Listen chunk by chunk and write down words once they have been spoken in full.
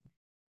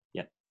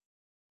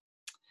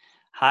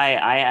Hi,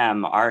 I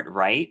am Art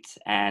Wright,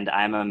 and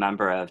I'm a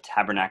member of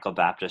Tabernacle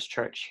Baptist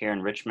Church here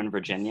in Richmond,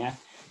 Virginia,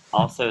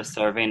 also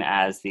serving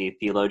as the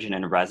Theologian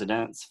in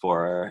Residence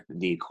for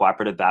the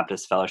Cooperative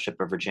Baptist Fellowship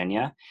of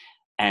Virginia.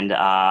 And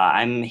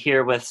I'm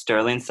here with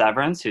Sterling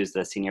Severns, who's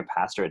the senior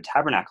pastor at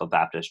Tabernacle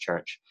Baptist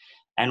Church.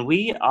 And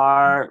we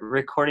are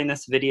recording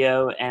this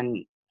video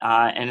in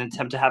an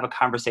attempt to have a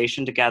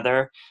conversation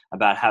together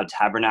about how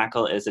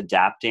Tabernacle is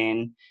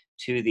adapting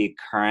to the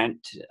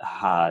current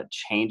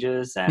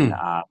changes and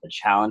the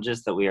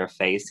challenges that we are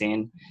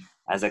facing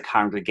as a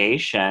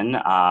congregation,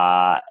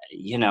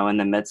 in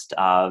the midst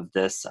of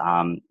this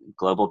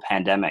global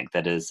pandemic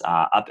that is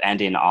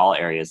upending all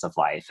areas of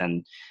life.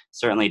 And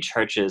certainly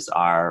churches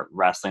are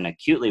wrestling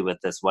acutely with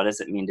this. What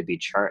does it mean to be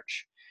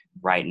church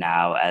right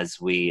now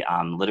as we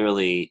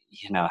literally,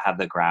 have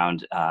the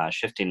ground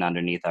shifting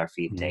underneath our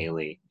feet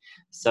daily?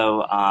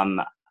 So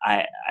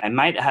I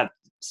might have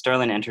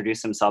Sterling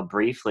introduce himself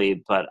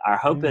briefly, but our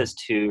hope is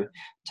to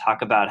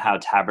talk about how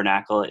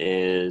Tabernacle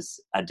is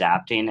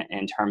adapting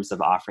in terms of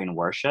offering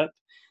worship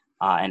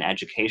and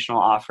educational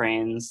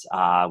offerings.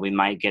 We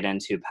might get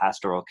into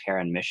pastoral care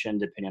and mission,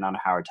 depending on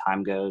how our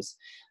time goes,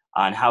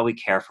 and how we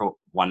care for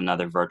one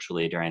another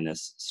virtually during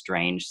this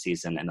strange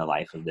season in the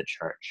life of the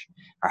church.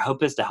 Our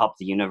hope is to help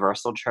the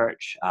universal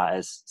church,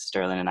 as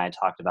Sterling and I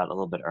talked about a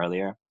little bit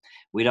earlier.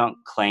 We don't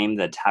claim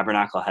that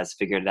Tabernacle has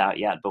figured it out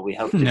yet, but we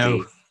hope to be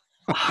No.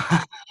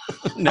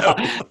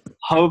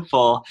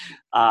 hopeful,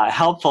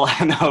 helpful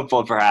and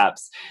hopeful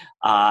perhaps,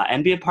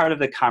 and be a part of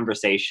the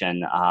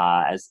conversation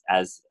as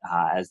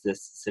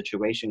this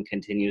situation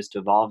continues to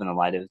evolve in the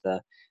light of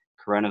the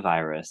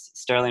coronavirus.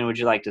 Sterling, would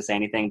you like to say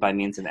anything by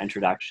means of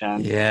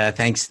introduction? Yeah,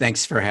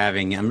 thanks for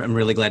having. I'm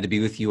really glad to be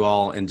with you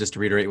all. And just to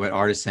reiterate what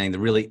Art is saying,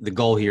 the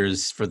goal here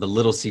is for the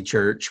little C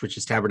church, which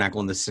is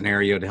Tabernacle in this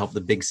scenario, to help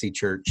the big C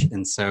church.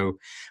 And so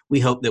we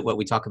hope that what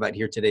we talk about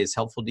here today is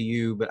helpful to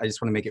you. But I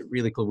just want to make it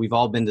really clear. We've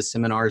all been to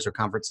seminars or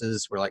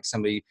conferences where like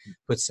somebody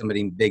puts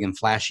somebody big and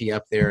flashy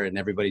up there and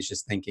everybody's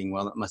just thinking,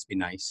 well, that must be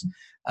nice.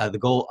 The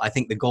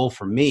goal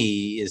for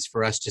me is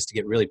for us just to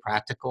get really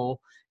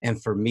practical, and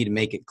for me to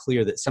make it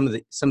clear that some of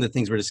the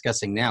things we're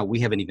discussing now, we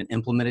haven't even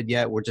implemented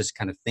yet. We're just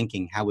kind of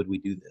thinking, how would we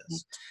do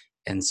this?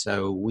 And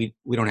so we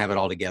don't have it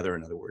all together,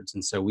 in other words.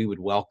 And so we would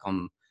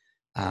welcome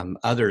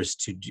others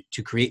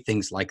to create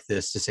things like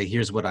this, to say,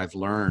 here's what I've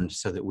learned,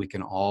 so that we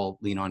can all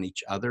lean on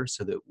each other,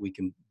 so that we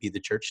can be the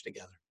church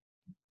together.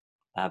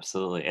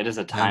 Absolutely. It is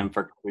a time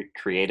for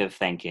creative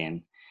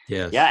thinking.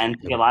 Yes. Yeah,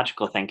 and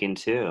theological thinking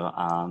too.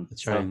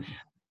 That's right.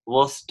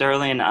 Well,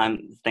 Sterling,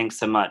 thanks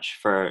so much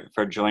for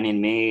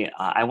joining me.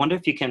 I wonder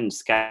if you can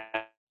sketch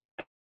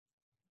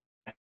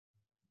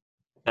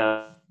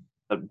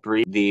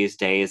brief these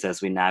days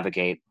as we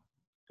navigate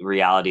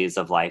realities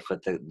of life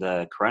with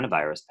the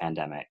coronavirus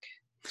pandemic.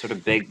 Sort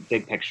of big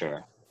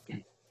picture.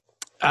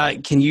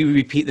 Can you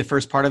repeat the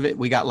first part of it?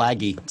 We got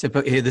laggy.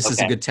 This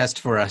is a good test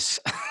for us.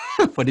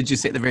 What did you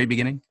say at the very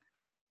beginning?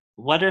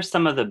 What are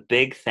some of the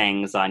big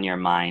things on your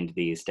mind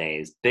these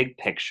days? Big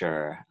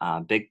picture,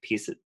 big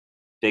pieces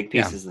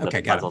of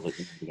the puzzle that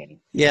you're getting.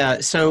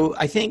 Yeah. So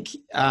I think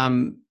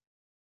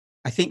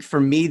for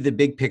me, the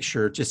big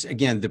picture, just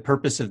again, the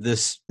purpose of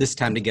this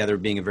time together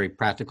being a very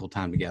practical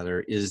time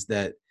together, is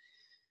that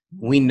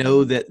we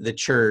know that the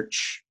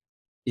church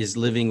is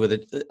living with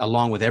it,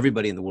 along with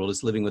everybody in the world,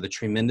 is living with a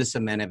tremendous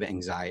amount of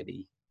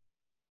anxiety.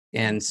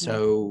 And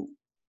so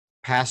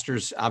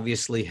pastors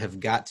obviously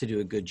have got to do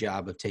a good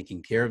job of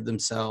taking care of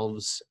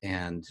themselves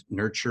and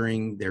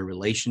nurturing their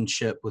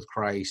relationship with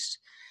Christ,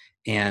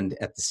 and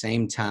at the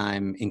same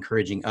time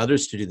encouraging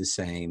others to do the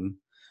same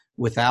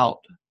without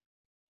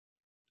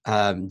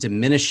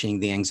diminishing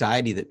the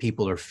anxiety that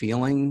people are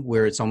feeling,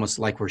 where it's almost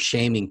like we're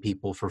shaming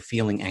people for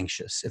feeling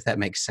anxious, if that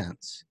makes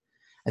sense.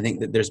 I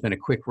think that there's been a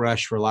quick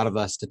rush for a lot of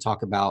us to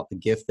talk about the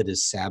gift that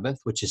is Sabbath,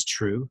 which is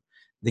true,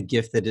 the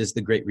gift that is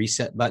the great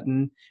reset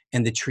button,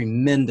 and the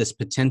tremendous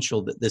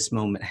potential that this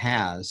moment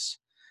has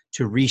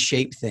to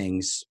reshape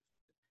things,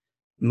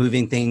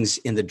 moving things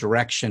in the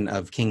direction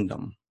of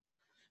kingdom.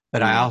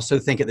 But I also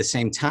think at the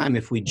same time,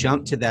 if we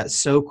jump to that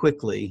so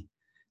quickly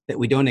that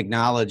we don't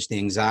acknowledge the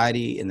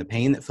anxiety and the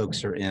pain that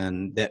folks are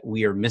in, that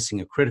we are missing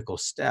a critical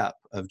step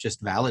of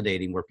just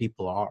validating where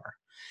people are.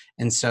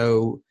 And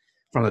so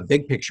from a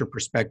big picture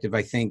perspective,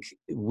 I think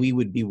we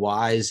would be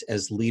wise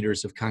as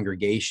leaders of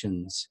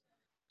congregations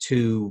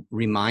to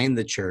remind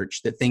the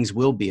church that things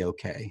will be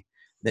okay,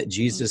 that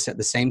Jesus at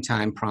the same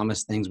time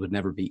promised things would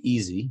never be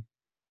easy,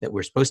 that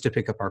we're supposed to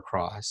pick up our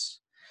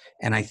cross.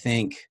 And I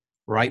think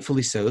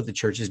rightfully so, the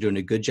church is doing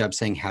a good job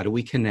saying, how do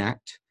we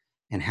connect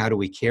and how do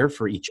we care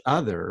for each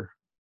other?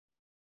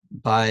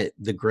 But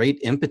the great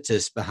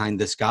impetus behind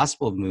this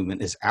gospel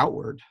movement is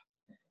outward.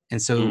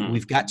 And so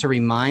we've got to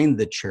remind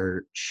the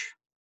church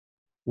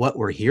what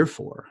we're here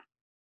for.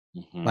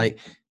 Like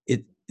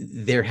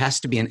there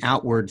has to be an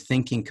outward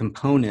thinking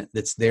component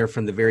that's there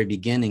from the very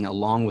beginning,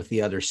 along with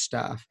the other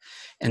stuff.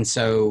 And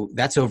so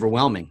that's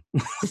overwhelming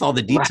with all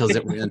the details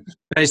that we're in.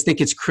 But I just think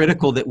it's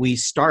critical that we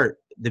start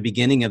the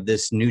beginning of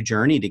this new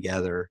journey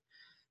together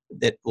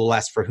that will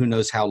last for who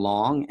knows how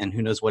long, and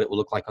who knows what it will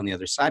look like on the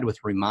other side, with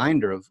a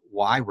reminder of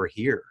why we're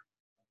here,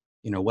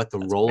 what the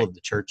That's role great. of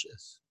the church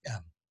is. Yeah.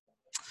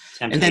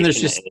 And then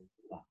there's Temptation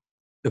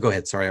just, go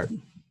ahead. Sorry, Art.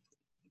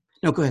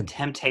 No, go ahead.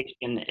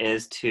 Temptation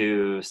is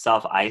to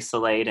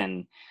self-isolate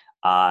and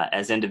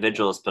as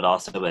individuals, but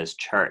also as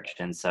church.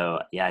 And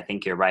so, yeah, I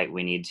think you're right.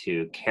 We need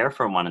to care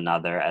for one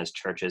another as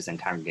churches and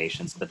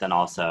congregations, but then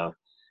also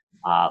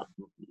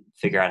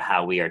figure out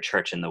how we are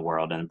church in the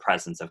world and the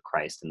presence of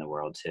Christ in the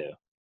world too.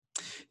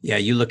 Yeah,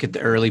 you look at the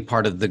early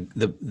part of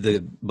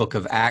the book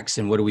of Acts,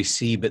 and what do we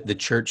see? But the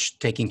church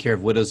taking care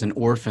of widows and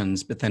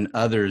orphans, but then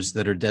others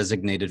that are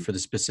designated for the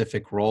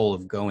specific role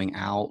of going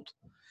out.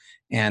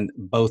 And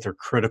both are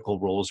critical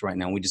roles right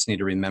now. We just need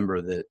to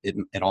remember that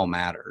it all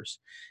matters.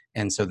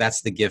 And so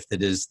that's the gift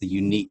that is the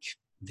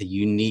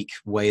unique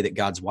way that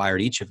God's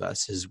wired each of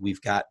us, is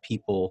we've got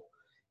people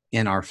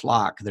in our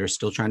flock that are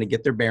still trying to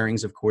get their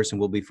bearings, of course,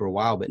 and will be for a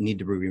while, but need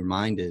to be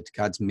reminded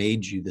God's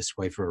made you this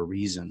way for a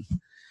reason.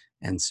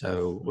 And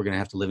so we're going to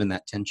have to live in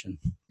that tension.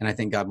 And I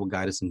think God will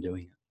guide us in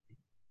doing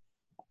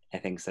it. I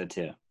think so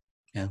too.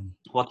 Yeah.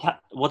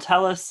 Well,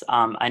 tell us,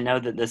 I know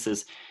that this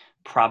is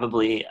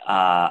probably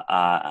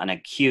an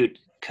acute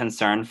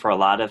concern for a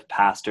lot of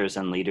pastors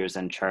and leaders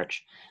in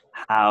church,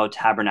 how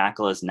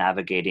Tabernacle is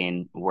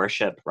navigating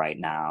worship right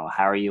now.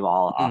 How are you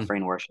all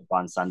offering worship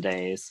on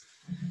Sundays?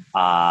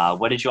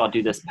 What did you all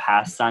do this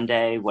past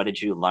Sunday? What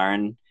did you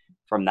learn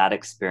from that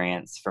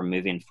experience for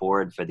moving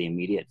forward for the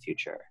immediate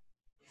future?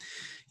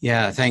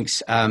 Yeah,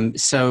 thanks.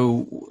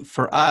 So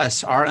for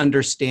us, our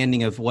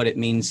understanding of what it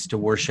means to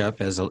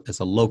worship as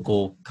a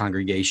local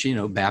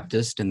congregation,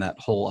 Baptist, and that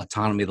whole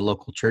autonomy of the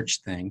local church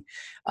thing,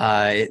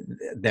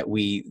 that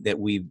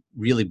we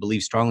really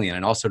believe strongly in,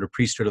 and also the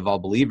priesthood of all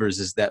believers,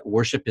 is that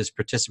worship is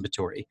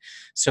participatory.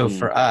 So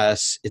for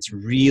us, it's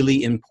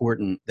really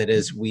important that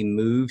as we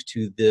move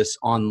to this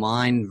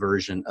online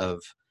version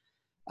of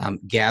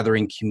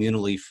gathering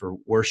communally for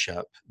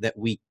worship, that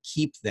we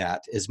keep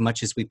that as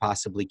much as we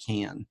possibly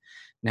can.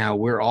 Now,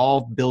 we're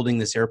all building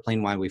this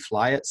airplane while we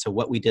fly it, so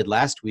what we did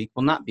last week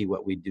will not be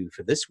what we do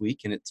for this week,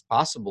 and it's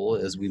possible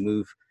as we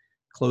move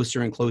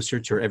closer and closer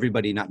to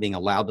everybody not being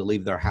allowed to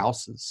leave their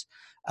houses,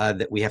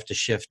 that we have to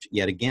shift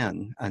yet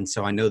again. And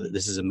so I know that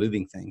this is a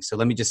moving thing. So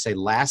let me just say,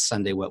 last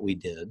Sunday what we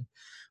did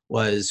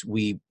was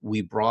we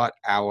brought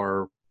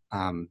our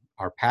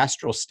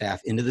pastoral staff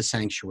into the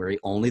sanctuary,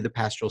 only the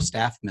pastoral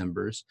staff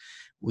members.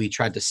 We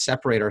tried to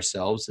separate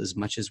ourselves as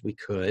much as we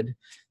could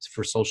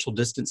for social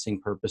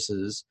distancing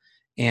purposes.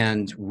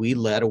 And we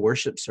led a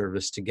worship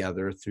service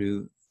together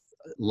through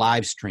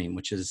live stream,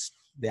 which is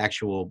the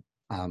actual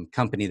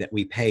company that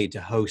we pay to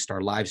host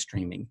our live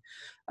streaming.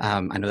 I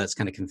know that's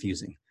kind of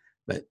confusing,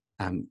 but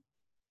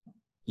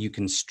you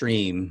can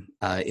stream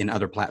in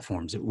other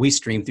platforms. We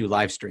stream through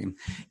live stream,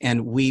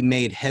 and we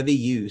made heavy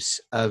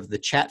use of the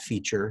chat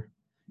feature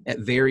at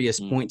various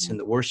points in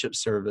the worship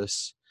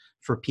service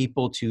for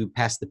people to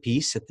pass the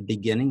peace at the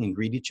beginning and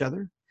greet each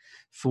other,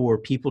 for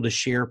people to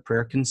share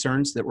prayer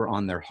concerns that were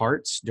on their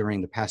hearts during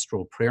the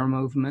pastoral prayer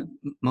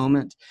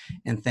moment,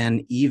 and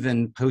then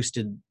even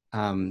posted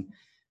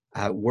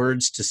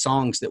words to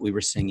songs that we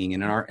were singing.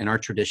 And in our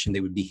tradition,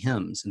 they would be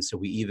hymns. And so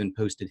we even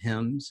posted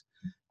hymns.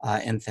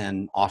 And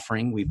then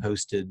offering, we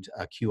posted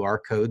a QR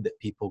code that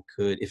people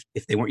could,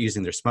 if they weren't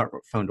using their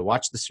smartphone to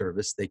watch the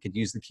service, they could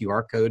use the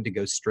QR code to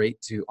go straight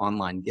to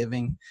online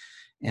giving.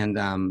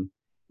 And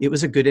it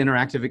was a good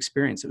interactive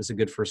experience. It was a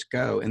good first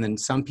go. And then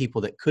some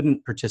people that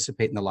couldn't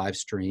participate in the live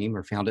stream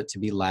or found it to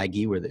be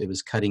laggy, where it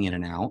was cutting in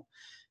and out,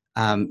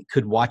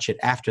 could watch it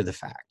after the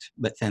fact,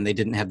 but then they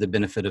didn't have the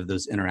benefit of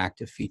those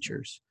interactive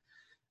features.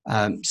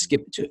 To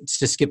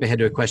skip ahead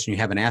to a question you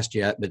haven't asked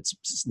yet, but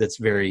that's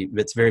very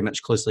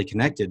much closely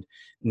connected.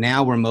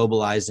 Now we're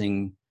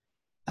mobilizing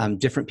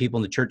different people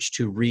in the church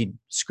to read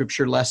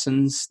scripture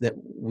lessons that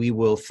we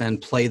will then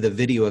play the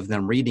video of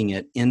them reading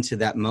it into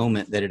that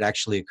moment that it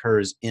actually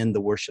occurs in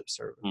the worship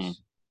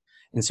service.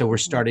 And so we're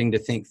starting to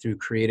think through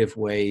creative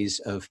ways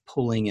of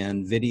pulling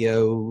in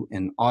video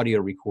and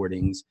audio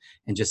recordings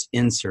and just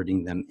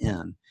inserting them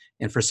in.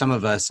 And for some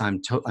of us,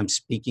 I'm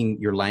speaking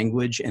your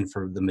language. And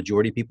for the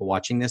majority of people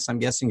watching this, I'm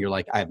guessing you're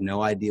like, I have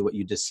no idea what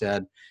you just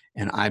said.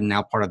 And I'm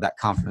now part of that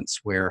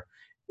conference where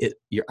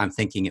I'm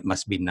thinking it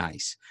must be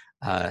nice.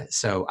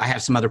 So I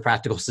have some other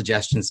practical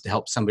suggestions to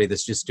help somebody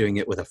that's just doing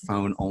it with a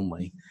phone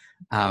only.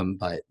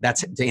 But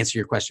that's, to answer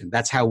your question,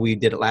 that's how we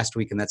did it last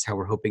week. And that's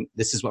how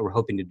this is what we're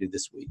hoping to do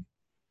this week,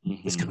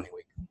 this coming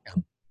week.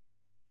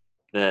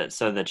 Yeah.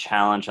 So the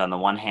challenge on the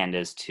one hand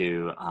is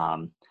to,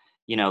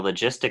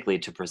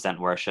 logistically to present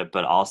worship,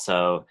 but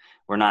also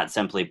we're not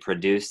simply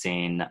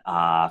producing,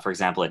 for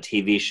example, a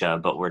TV show,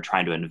 but we're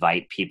trying to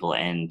invite people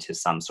into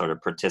some sort of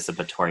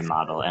participatory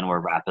model, and we're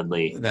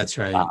rapidly That's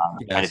right.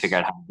 trying to figure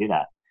out how to do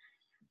that.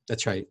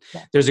 That's right.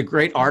 Yeah. There's a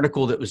great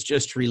article that was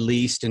just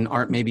released, and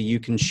Art, maybe you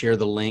can share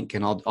the link,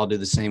 and I'll do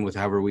the same with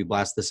however we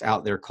blast this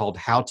out there, called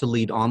How to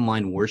Lead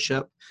Online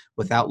Worship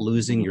Without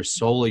Losing Your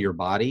Soul or Your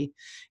Body.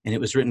 And it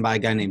was written by a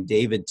guy named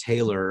David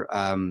Taylor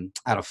out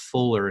of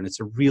Fuller. And it's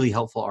a really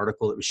helpful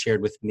article that was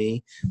shared with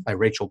me by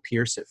Rachel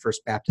Pierce at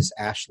First Baptist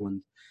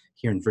Ashland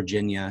here in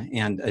Virginia.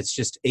 And it's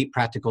just 8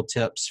 practical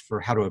tips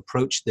for how to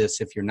approach this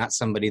if you're not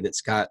somebody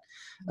that's got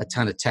a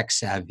ton of tech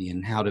savvy,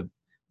 and how to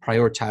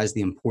prioritize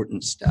the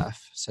important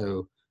stuff.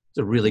 So it's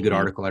a really good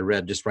article I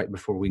read just right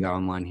before we got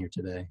online here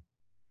today.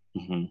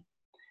 Mm-hmm.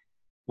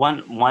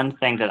 One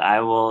thing that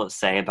I will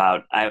say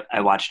about,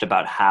 I watched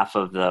about half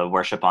of the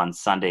worship on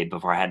Sunday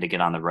before I had to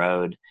get on the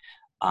road.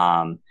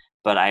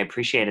 But I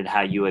appreciated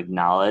how you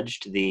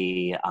acknowledged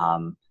the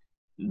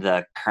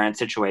current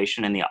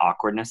situation and the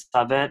awkwardness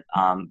of it.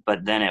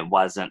 But then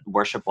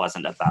worship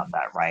wasn't about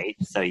that, right?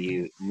 So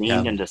you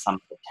leaned into some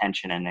of the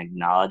tension and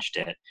acknowledged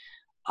it.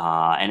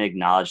 And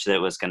acknowledged that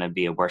it was going to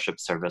be a worship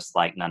service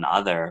like none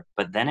other.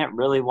 But then it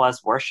really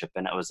was worship,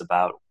 and it was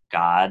about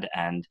God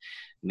and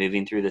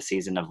moving through the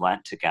season of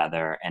Lent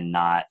together, and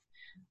not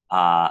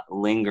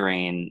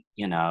lingering,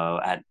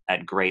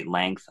 at great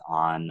length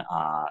on,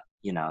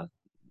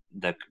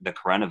 the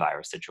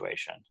coronavirus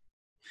situation.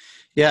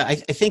 Yeah, I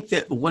think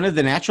that one of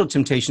the natural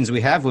temptations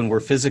we have when we're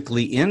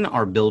physically in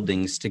our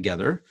buildings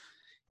together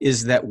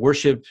is that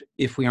worship,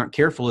 if we aren't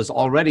careful, is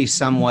already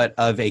somewhat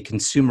of a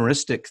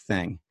consumeristic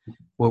thing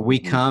where we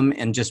come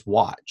and just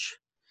watch.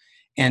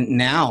 And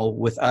now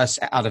with us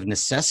out of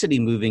necessity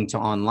moving to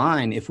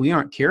online, if we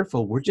aren't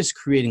careful, we're just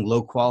creating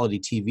low quality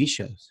TV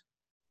shows,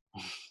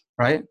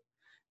 right?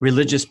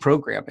 Religious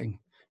programming.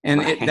 And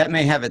that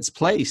may have its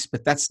place,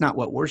 but that's not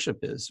what worship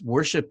is.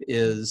 Worship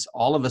is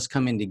all of us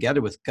coming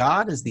together with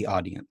God as the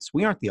audience.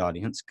 We aren't the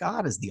audience.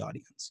 God is the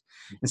audience.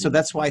 And so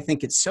that's why I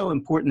think it's so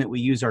important that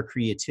we use our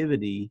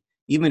creativity,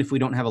 even if we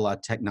don't have a lot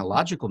of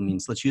technological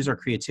means. Let's use our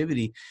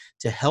creativity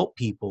to help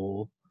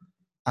people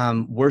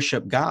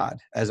worship God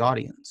as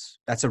audience.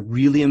 That's a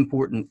really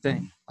important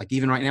thing. Like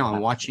even right now,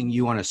 I'm watching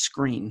you on a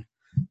screen.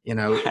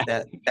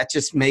 That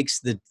just makes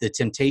the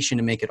temptation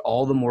to make it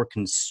all the more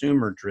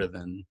consumer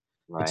driven.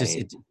 Right.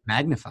 It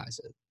magnifies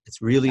it.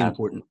 It's really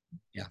important.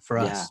 Yeah, for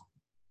us.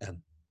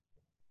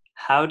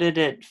 How did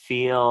it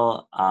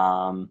feel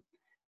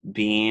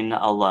being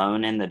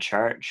alone in the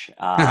church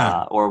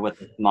or with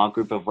a small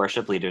group of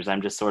worship leaders?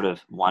 I'm just sort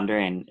of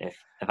wondering if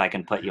I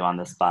can put you on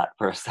the spot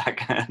for a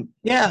second.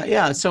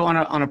 Yeah. So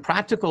on a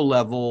practical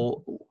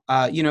level,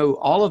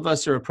 all of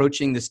us are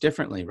approaching this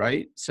differently,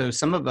 right? So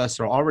some of us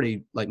are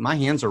already, like, my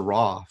hands are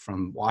raw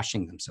from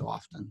washing them so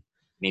often.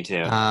 Me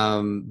too.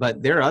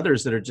 But there are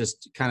others that are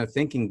just kind of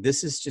thinking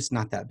this is just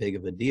not that big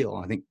of a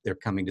deal. I think they're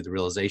coming to the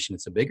realization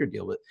it's a bigger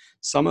deal. But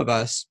some of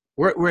us,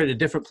 we're at a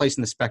different place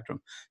in the spectrum.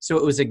 So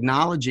it was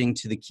acknowledging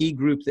to the key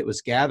group that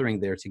was gathering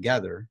there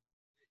together.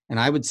 And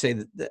I would say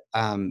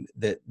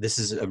that this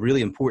is a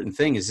really important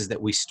thing is that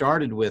we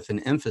started with an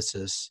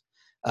emphasis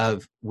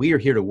of we are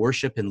here to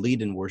worship and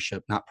lead in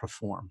worship, not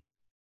perform.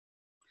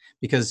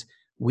 Because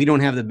we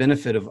don't have the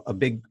benefit of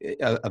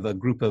a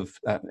group of,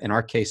 in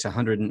our case,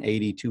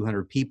 180,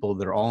 200 people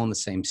that are all in the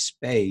same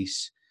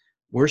space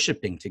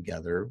worshiping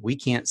together. We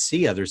can't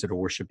see others that are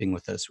worshiping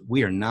with us.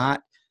 We are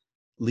not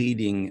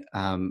leading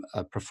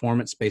a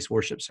performance-based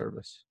worship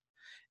service.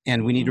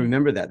 And we need to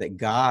remember that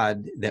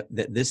God, that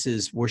this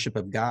is worship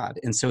of God.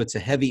 And so it's a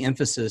heavy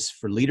emphasis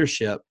for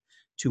leadership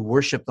to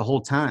worship the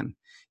whole time.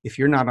 If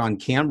you're not on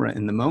camera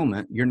in the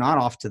moment, you're not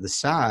off to the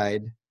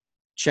side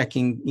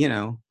checking,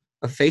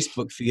 a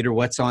Facebook feed or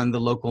what's on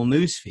the local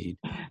news feed.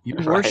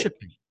 You're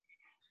worshiping.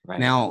 Right.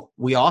 Now,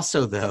 we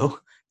also, though,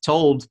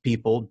 told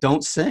people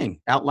don't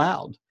sing out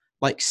loud.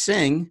 Like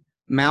sing,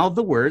 mouth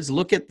the words,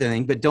 look at the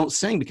thing, but don't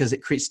sing because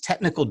it creates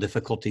technical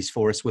difficulties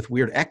for us with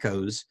weird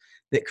echoes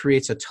that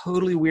creates a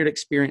totally weird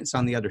experience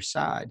on the other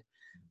side.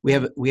 We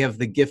have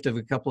the gift of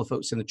a couple of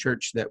folks in the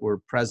church that were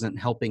present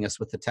helping us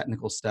with the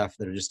technical stuff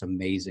that are just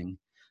amazing.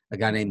 A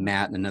guy named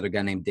Matt and another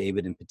guy named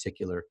David in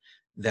particular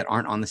that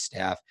aren't on the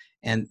staff.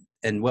 And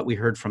what we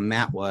heard from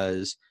Matt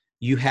was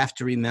you have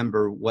to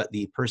remember what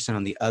the person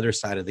on the other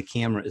side of the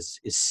camera is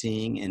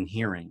seeing and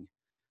hearing,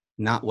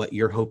 not what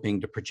you're hoping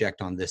to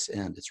project on this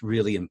end. It's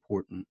really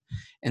important.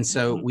 And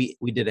so we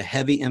did a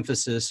heavy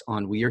emphasis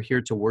on we are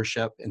here to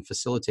worship and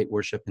facilitate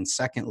worship. And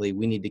secondly,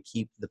 we need to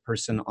keep the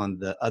person on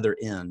the other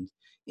end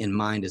in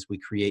mind as we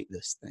create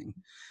this thing.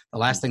 The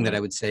last thing that I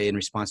would say in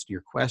response to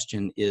your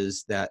question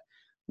is that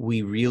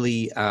we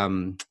really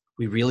found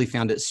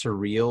it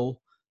surreal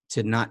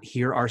to not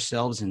hear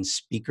ourselves in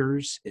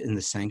speakers in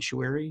the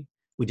sanctuary.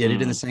 We did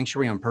it in the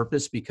sanctuary on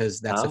purpose because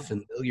that's a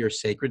familiar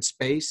sacred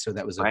space. So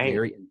that was a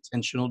very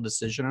intentional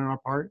decision on our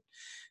part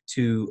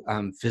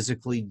to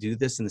physically do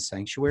this in the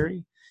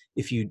sanctuary.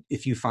 If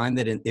you find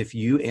that if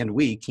you and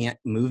we can't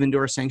move into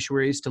our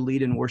sanctuaries to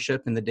lead in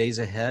worship in the days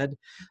ahead,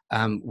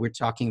 we're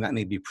talking about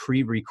maybe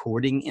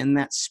pre-recording in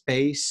that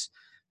space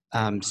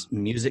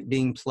music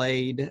being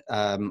played,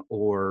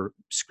 or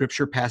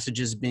scripture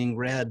passages being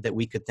read that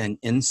we could then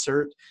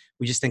insert.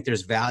 We just think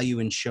there's value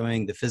in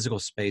showing the physical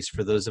space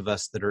for those of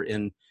us that are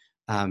in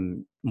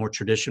more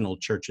traditional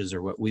churches,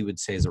 or what we would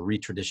say is a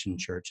re-tradition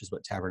church is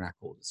what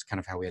Tabernacle is, kind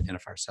of how we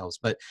identify ourselves.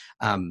 But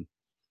and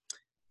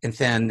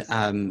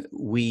then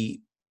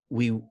we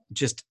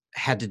just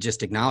had to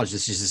just acknowledge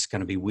this is just going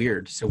to be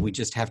weird. So we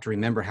just have to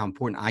remember how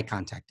important eye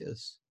contact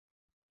is.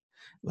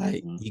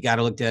 Like, you got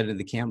to look dead into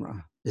the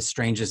camera. As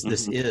strange as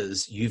this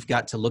is, you've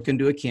got to look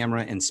into a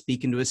camera and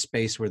speak into a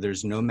space where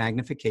there's no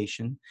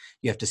magnification.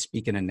 You have to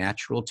speak in a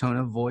natural tone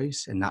of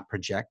voice and not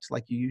project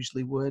like you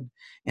usually would.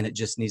 And it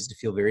just needs to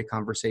feel very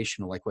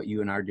conversational, like what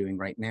you and I are doing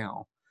right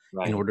now,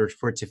 in order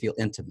for it to feel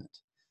intimate.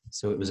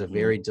 So it was a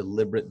very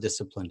deliberate,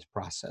 disciplined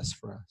process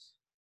for us.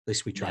 At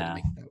least we tried to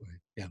make it that way.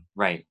 Yeah.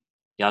 Right.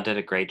 Y'all did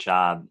a great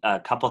job. A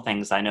couple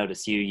things I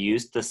noticed: you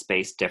used the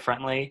space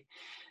differently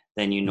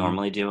than you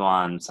normally do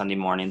on Sunday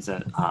mornings.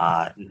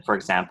 For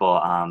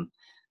example,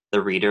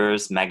 the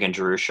readers, Meg and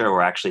Jerusha,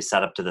 were actually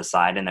set up to the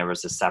side, and there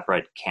was a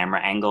separate camera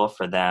angle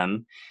for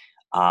them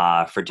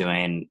for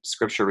doing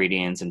scripture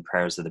readings and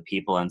prayers of the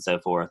people and so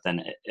forth.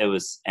 And it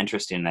was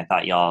interesting. I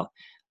thought y'all,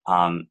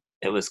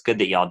 it was good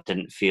that y'all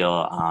didn't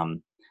feel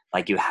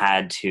like you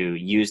had to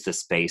use the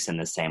space in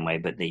the same way,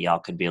 but that y'all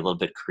could be a little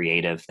bit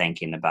creative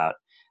thinking about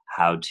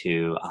how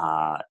to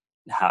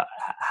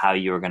how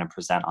you were going to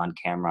present on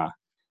camera.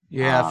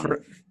 Yeah.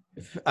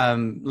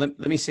 Let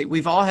me say,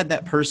 we've all had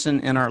that person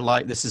in our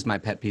life. This is my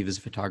pet peeve as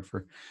a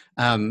photographer,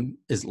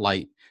 is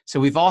light. So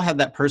we've all had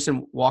that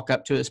person walk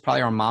up to us,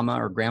 probably our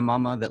mama or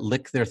grandmama, that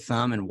lick their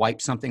thumb and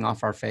wipe something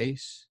off our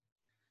face.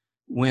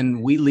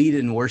 When we lead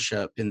in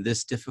worship in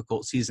this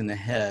difficult season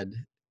ahead,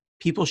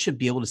 people should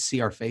be able to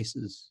see our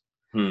faces.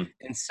 And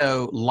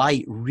so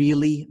light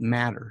really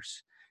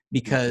matters,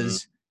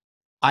 because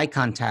eye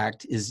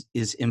contact is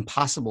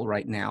impossible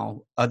right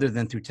now other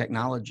than through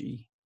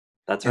technology.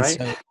 That's and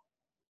right.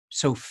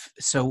 So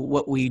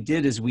what we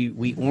did is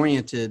we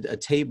oriented a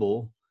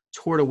table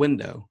toward a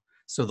window.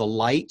 So the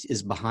light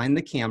is behind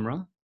the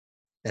camera.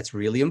 That's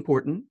really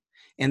important.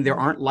 And there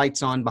aren't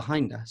lights on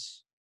behind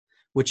us,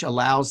 which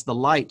allows the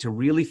light to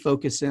really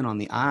focus in on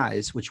the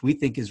eyes, which we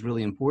think is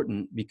really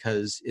important,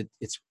 because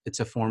it's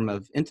a form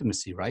of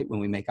intimacy, right? When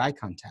we make eye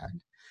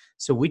contact.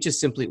 So we just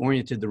simply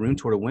oriented the room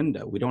toward a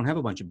window. We don't have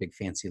a bunch of big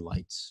fancy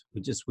lights.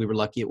 We were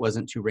lucky it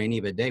wasn't too rainy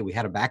of a day. We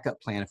had a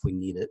backup plan if we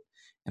need it.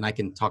 And I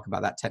can talk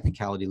about that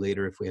technicality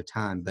later if we have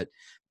time.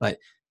 But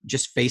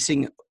just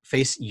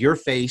your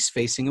face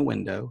facing a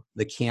window,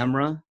 the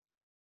camera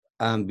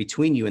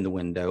between you and the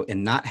window,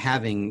 and not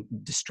having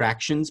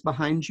distractions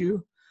behind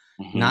you,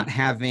 not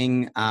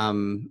having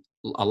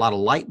a lot of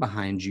light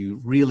behind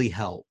you really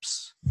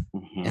helps.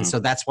 And so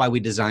that's why we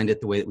designed it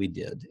the way that we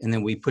did. And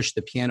then we pushed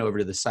the piano over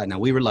to the side. Now,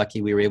 we were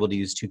lucky. We were able to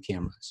use 2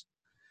 cameras.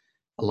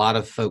 A lot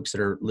of folks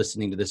that are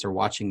listening to this or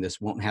watching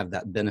this won't have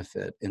that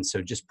benefit. And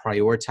so just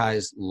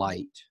prioritize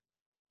light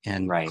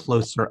and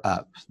closer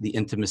up. The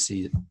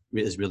intimacy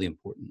is really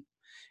important.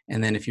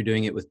 And then if you're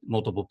doing it with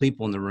multiple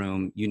people in the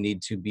room, you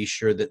need to be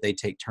sure that they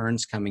take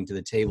turns coming to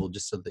the table,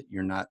 just so that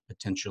you're not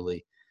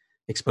potentially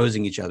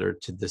exposing each other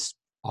to this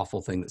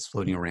awful thing that's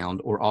floating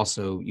around. Or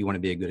also, you want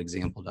to be a good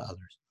example to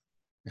others.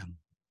 Yeah.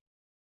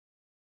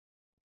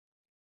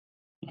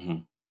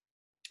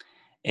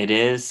 It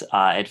is.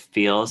 It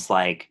feels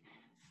like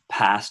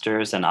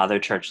pastors and other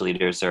church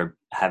leaders are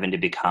having to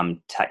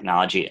become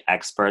technology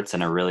experts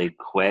in a really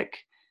quick,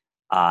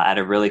 at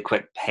a really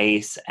quick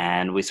pace.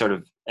 And we sort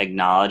of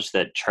acknowledge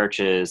that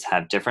churches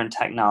have different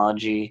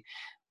technology.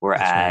 We're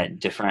at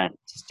different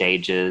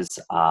stages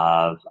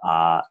of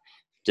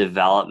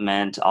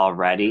development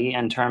already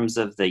in terms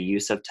of the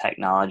use of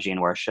technology in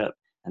worship.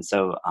 And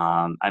so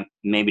I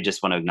maybe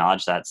just want to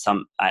acknowledge that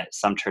some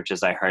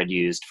churches I heard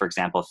used, for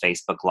example,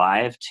 Facebook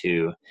Live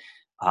to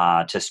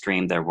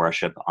stream their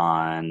worship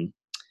on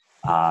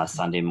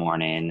Sunday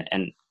morning.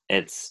 And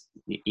it's,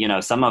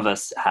 some of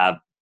us have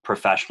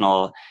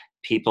professional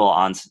people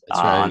on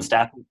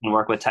staff who can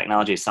work with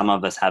technology. Some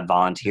of us have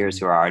volunteers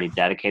who are already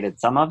dedicated.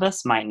 Some of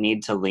us might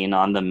need to lean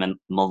on the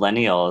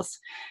millennials,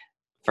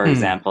 for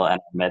example, in our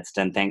midst,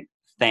 and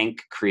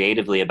think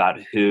creatively about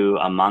who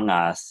among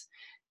us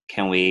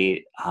can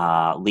we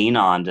lean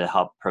on to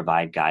help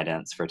provide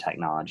guidance for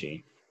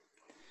technology.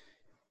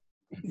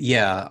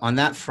 Yeah, on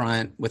that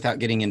front, without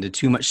getting into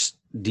too much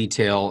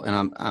detail,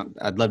 and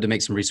I'd love to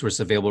make some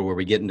resources available where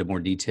we get into more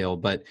detail,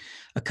 but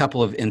a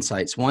couple of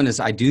insights. One is,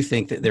 I do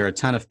think that there are a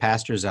ton of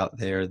pastors out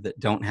there that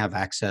don't have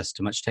access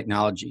to much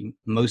technology.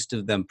 Most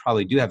of them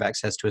probably do have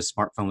access to a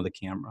smartphone with a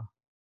camera.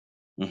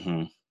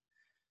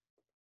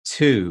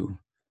 2,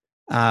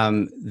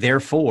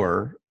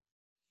 therefore,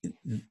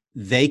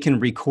 they can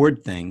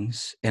record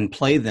things and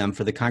play them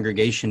for the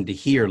congregation to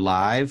hear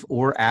live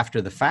or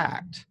after the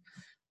fact.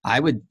 I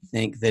would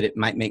think that it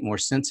might make more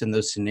sense in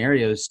those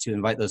scenarios to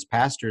invite those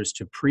pastors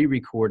to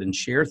pre-record and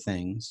share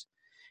things,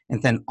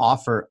 and then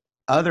offer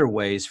other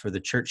ways for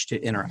the church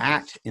to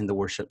interact in the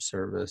worship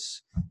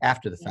service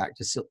after the fact,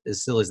 as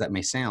silly as that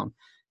may sound.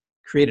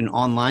 create an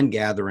online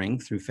gathering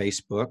through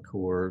Facebook,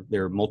 or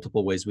there are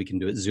multiple ways we can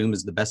do it. Zoom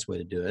is the best way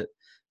to do it,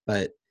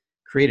 but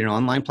create an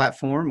online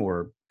platform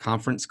or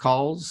conference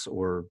calls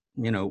or,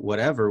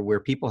 whatever, where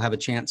people have a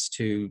chance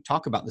to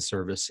talk about the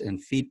service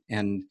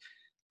and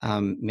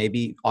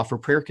maybe offer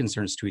prayer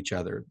concerns to each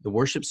other. The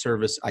worship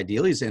service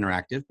ideally is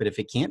interactive, but if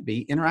it can't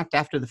be, interact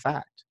after the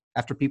fact,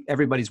 after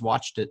everybody's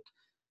watched it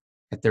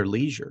at their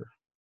leisure.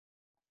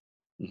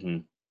 Mm-hmm.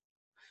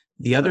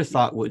 The other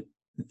thought would,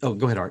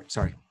 go ahead, Art,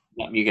 sorry.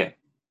 No, you go.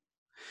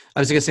 I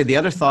was going to say, the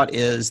other thought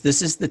is,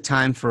 this is the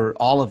time for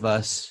all of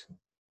us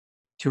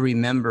to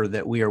remember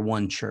that we are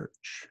one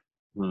church.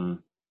 Mm.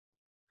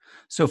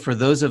 So for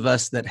those of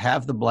us that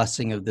have the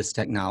blessing of this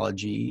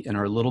technology and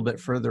are a little bit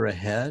further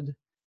ahead,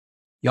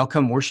 y'all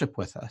come worship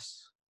with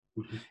us.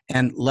 Mm-hmm.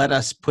 And let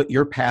us put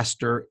your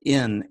pastor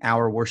in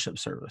our worship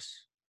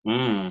service.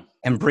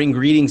 And bring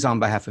greetings on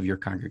behalf of your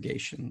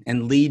congregation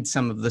and lead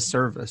some of the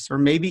service, or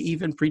maybe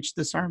even preach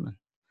the sermon.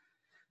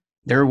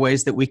 There are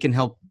ways that we can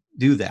help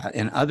do that,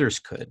 and others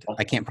could.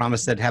 I can't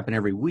promise that happen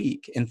every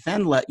week. And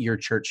then let your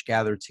church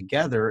gather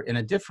together in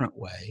a different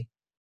way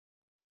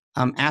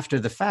after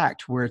the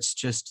fact, where it's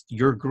just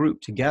your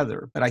group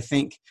together. But I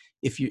think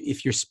if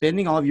you're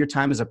spending all of your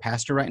time as a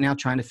pastor right now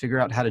trying to figure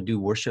out how to do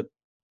worship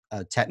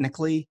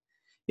technically,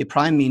 it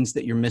probably means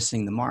that you're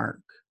missing the mark.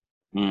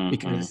 Mm-hmm.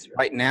 Because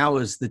right now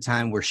is the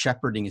time where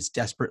shepherding is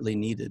desperately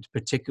needed,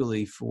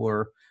 particularly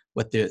for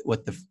what the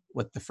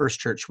first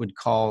church would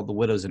call the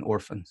widows and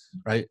orphans,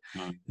 right?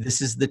 Mm-hmm.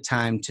 This is the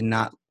time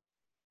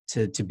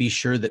to be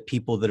sure that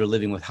people that are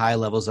living with high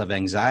levels of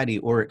anxiety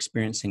or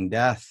experiencing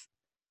death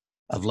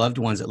of loved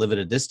ones that live at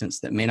a distance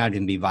that may not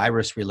even be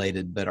virus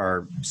related, but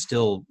are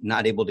still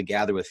not able to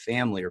gather with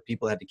family, or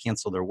people had to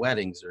cancel their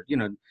weddings,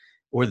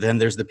 or then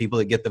there's the people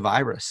that get the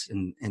virus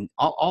and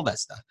all that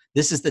stuff.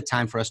 This is the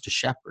time for us to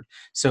shepherd.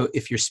 So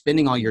if you're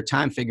spending all your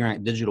time figuring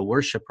out digital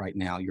worship right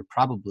now, you're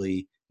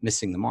probably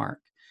missing the mark.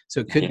 So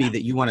it could be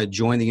that you want to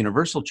join the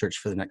Universal Church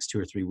for the next 2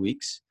 or 3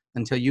 weeks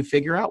until you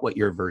figure out what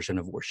your version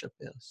of worship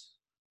is.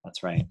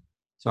 That's right.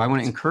 So I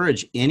want to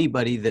encourage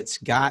anybody that's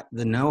got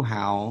the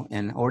know-how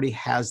and already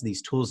has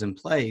these tools in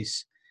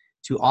place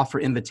to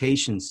offer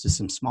invitations to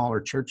some smaller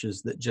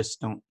churches that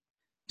just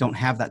don't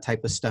have that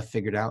type of stuff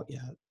figured out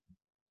yet.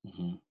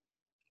 Mm-hmm.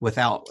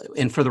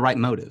 And for the right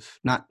motive,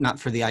 not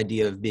for the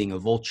idea of being a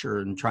vulture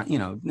and trying,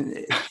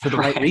 for the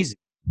right reason,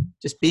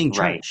 just being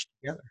church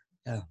together.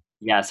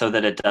 Yeah. So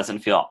that it doesn't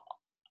feel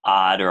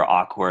odd or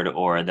awkward,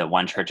 or that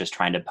one church is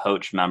trying to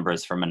poach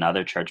members from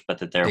another church, but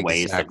that there are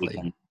ways that we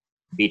can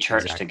be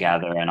church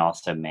together and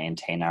also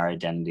maintain our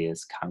identity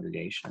as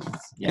congregations.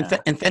 Yeah.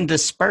 And then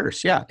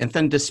disperse. Yeah. And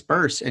then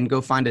disperse and go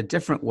find a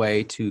different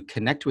way to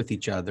connect with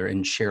each other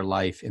and share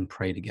life and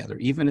pray together.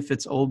 Even if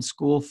it's old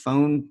school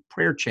phone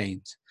prayer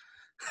chains,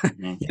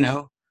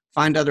 mm-hmm.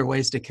 Find other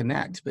ways to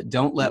connect, but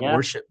don't let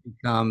worship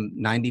become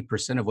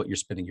 90% of what you're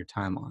spending your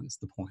time on, is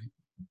the point.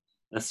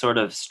 It's sort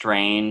of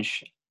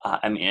strange.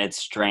 It's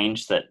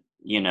strange that,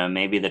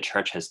 maybe the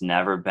church has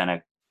never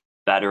been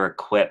better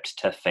equipped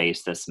to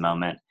face this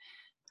moment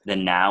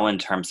than now in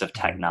terms of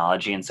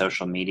technology and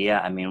social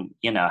media.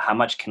 How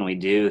much can we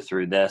do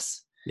through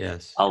this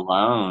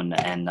alone?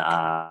 And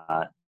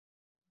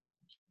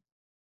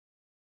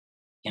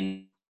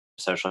in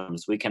social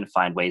rooms, we can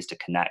find ways to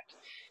connect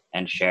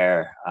and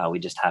share. We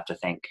just have to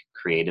think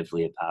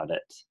creatively about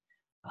it.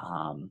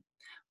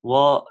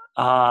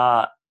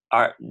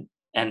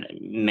 And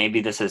maybe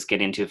this is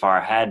getting too far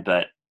ahead,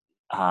 but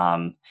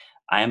I'm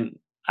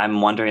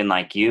wondering,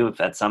 like you,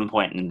 if at some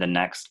point in the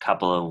next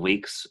couple of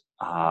weeks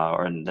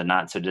or in the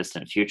not so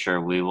distant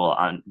future, we will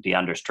be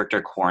under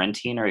stricter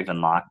quarantine or even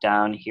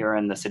lockdown here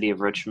in the city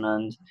of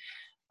Richmond.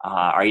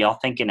 Are y'all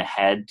thinking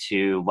ahead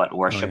to what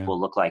worship will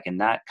look like in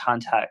that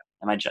context?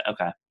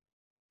 Okay.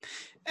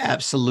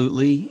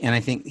 Absolutely. And I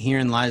think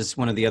herein lies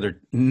one of the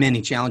other many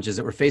challenges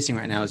that we're facing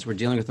right now, is we're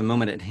dealing with the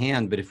moment at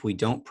hand. But if we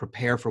don't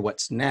prepare for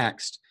what's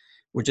next,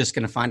 we're just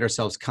going to find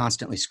ourselves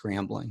constantly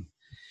scrambling.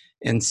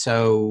 And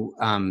so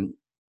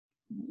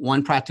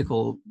one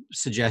practical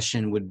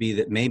suggestion would be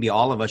that maybe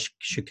all of us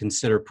should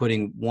consider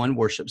putting one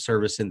worship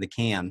service in the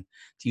can,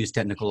 to use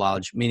technical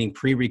knowledge, meaning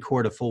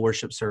pre-record a full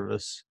worship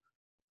service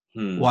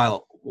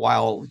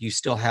while you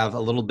still have a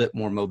little bit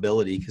more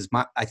mobility. Because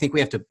I think we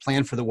have to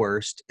plan for the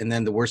worst, and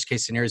then the worst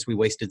case scenario is we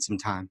wasted some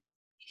time,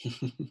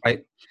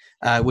 right?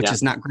 Which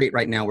is not great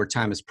right now, where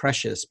time is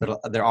precious. But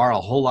there are a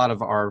whole lot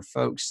of our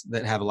folks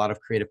that have a lot of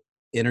creative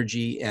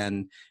energy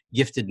and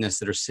giftedness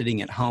that are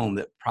sitting at home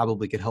that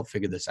probably could help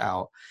figure this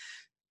out.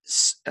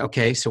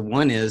 Okay, so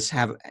one is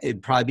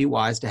it'd probably be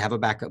wise to have a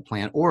backup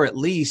plan, or at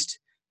least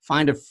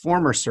find a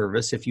former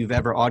service if you've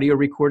ever audio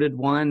recorded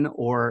one,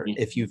 or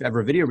if you've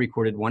ever video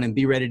recorded one, and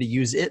be ready to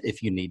use it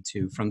if you need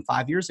to, from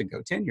 5 years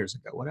ago, 10 years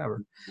ago,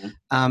 whatever.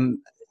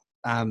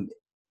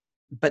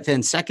 But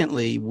then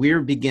secondly,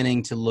 we're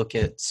beginning to look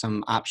at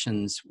some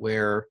options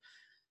where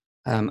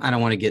I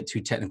don't want to get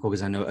too technical,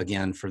 because I know,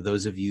 again, for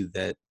those of you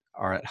that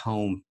are at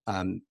home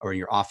or in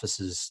your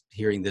offices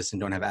hearing this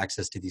and don't have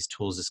access to these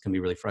tools, this can be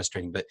really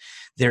frustrating. But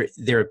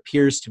there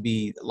appears to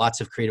be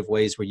lots of creative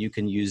ways where you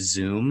can use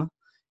Zoom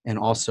and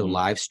also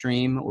live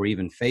stream or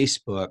even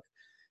Facebook.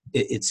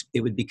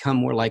 It would become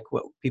more like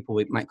what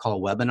people might call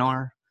a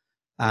webinar.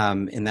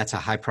 And that's a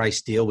high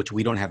price deal, which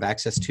we don't have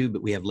access to,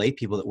 but we have lay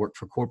people that work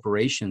for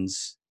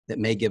corporations that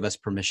may give us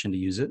permission to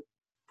use it,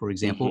 for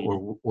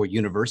example, or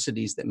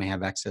universities that may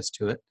have access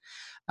to it,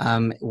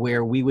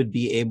 where we would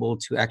be able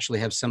to actually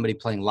have somebody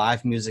playing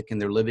live music in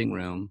their living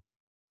room.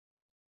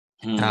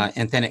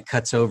 And then it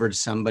cuts over to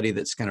somebody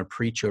that's going to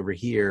preach over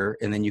here.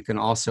 And then you can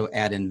also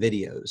add in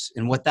videos.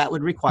 And what that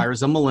would require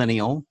is a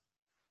millennial,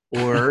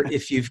 or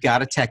if you've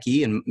got a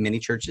techie, and many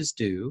churches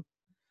do,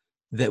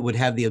 that would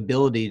have the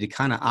ability to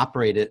kind of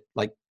operate it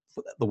like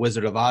the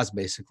Wizard of Oz,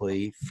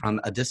 basically from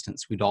a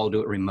distance. We'd all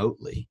do it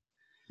remotely.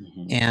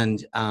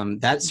 And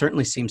that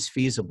certainly seems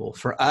feasible.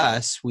 For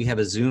us, we have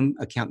a Zoom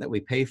account that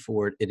we pay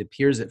for. It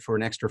appears that for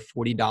an extra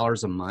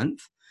 $40 a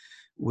month,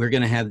 we're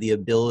going to have the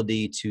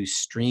ability to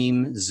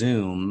stream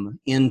Zoom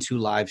into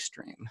live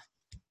stream.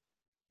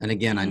 And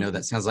again, I know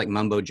that sounds like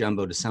mumbo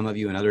jumbo to some of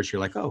you, and others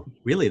you're like, oh,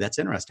 really? That's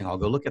interesting. I'll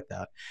go look at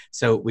that.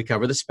 So we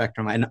cover the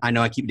spectrum. I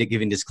know I keep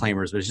giving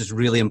disclaimers, but it's just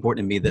really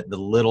important to me that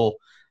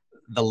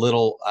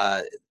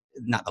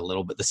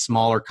the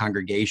smaller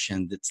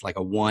congregation that's like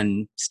a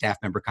one staff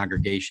member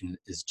congregation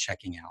is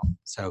checking out.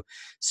 So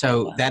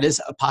that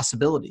is a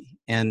possibility.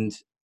 And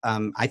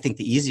I think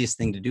the easiest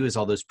thing to do is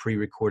all those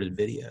pre-recorded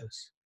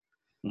videos.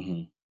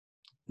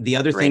 The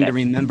other thing to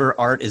remember,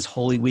 Art, is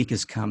Holy Week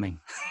is coming.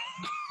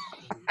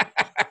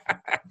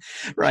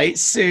 Right?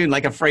 Soon,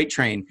 like a freight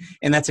train.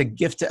 And that's a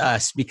gift to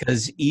us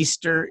because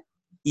Easter,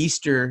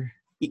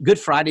 Good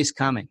Friday's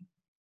coming.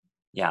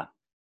 Yeah.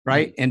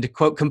 Right? And to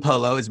quote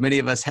Campolo, as many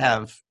of us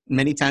have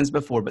many times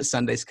before, but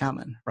Sunday's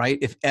coming, right?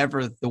 If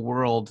ever the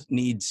world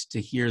needs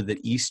to hear that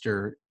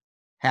Easter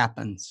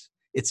happens,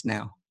 it's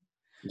now.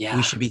 Yeah.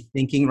 We should be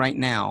thinking right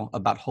now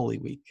about Holy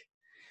Week.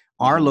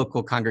 Our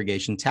local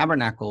congregation,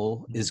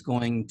 Tabernacle, is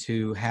going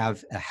to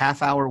have a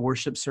half-hour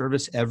worship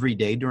service every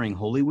day during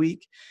Holy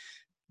Week,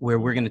 where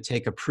we're going to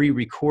take a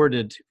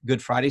pre-recorded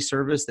Good Friday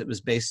service that's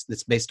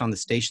based on the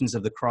Stations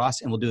of the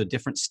Cross, and we'll do a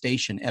different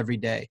station every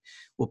day.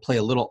 We'll play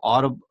a little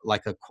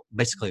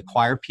basically a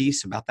choir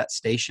piece about that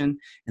station,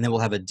 and then we'll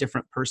have a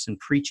different person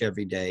preach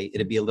every day.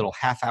 It'll be a little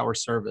half-hour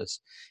service,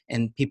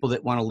 and people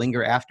that want to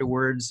linger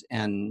afterwards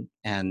and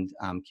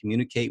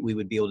communicate, we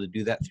would be able to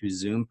do that through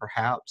Zoom,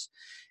 perhaps.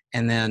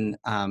 And then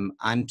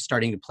I'm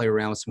starting to play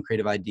around with some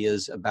creative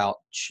ideas about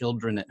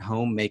children at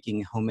home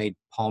making homemade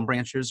palm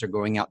branches or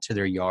going out to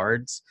their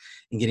yards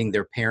and getting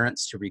their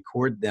parents to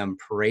record them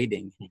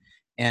parading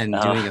and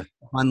doing a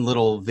fun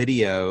little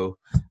video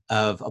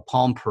of a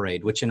palm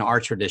parade, which in our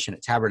tradition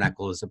at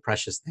Tabernacle is a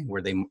precious thing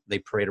where they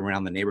parade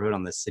around the neighborhood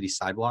on the city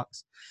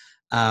sidewalks.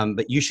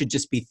 But you should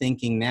just be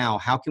thinking now,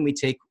 how can we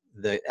take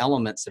the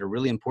elements that are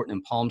really important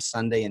in Palm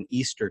Sunday and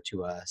Easter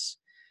to us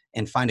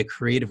and find a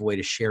creative way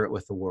to share it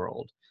with the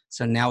world?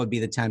 So now would be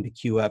the time to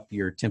queue up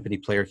your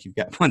timpani player if you've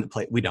got one to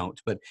play. We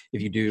don't, but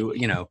if you do,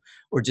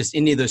 or just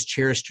any of those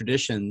cherished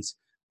traditions,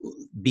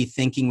 be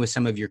thinking with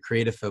some of your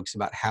creative folks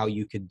about how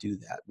you could do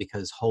that,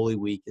 because Holy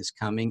Week is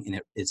coming and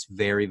it's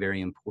very,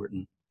 very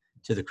important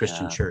to the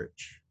Christian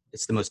church.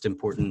 It's the most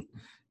important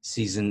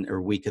season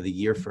or week of the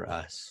year for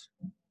us.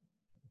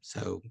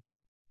 So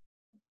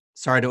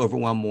sorry to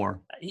overwhelm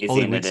more.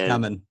 Holy Week's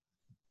coming.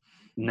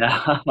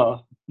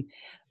 No.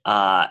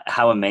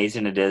 How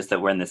amazing it is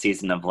that we're in the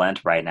season of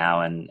Lent right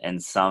now, and in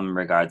some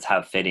regards,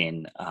 how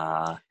fitting.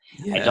 Yes.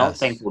 I don't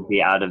think we'll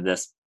be out of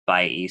this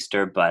by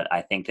Easter, but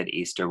I think that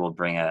Easter will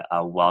bring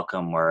a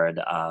welcome word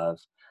of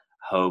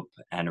hope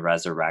and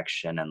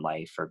resurrection and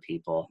life for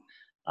people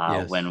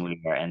when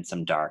we are in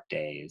some dark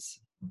days.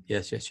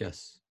 Yes.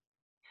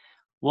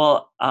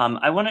 Well,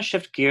 I want to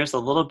shift gears a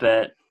little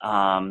bit.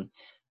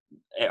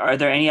 Are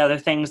there any other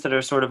things that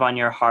are sort of on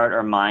your heart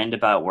or mind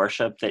about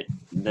worship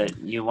that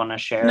you want to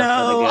share?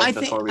 No,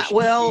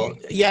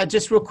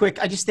 just real quick.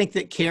 I just think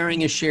that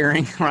caring is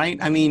sharing, right?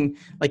 I mean,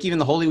 like even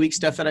the Holy Week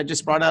stuff that I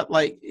just brought up,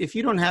 like if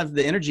you don't have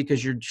the energy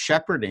because you're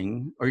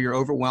shepherding or you're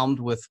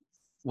overwhelmed with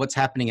what's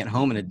happening at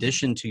home in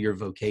addition to your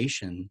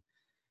vocation,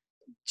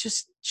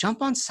 just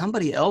jump on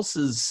somebody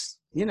else's,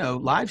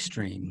 live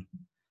stream.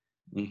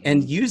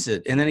 And use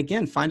it. And then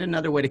again, find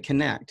another way to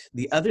connect.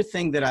 The other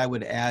thing that I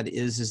would add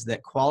is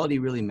that quality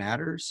really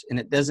matters, and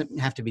it doesn't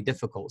have to be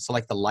difficult. So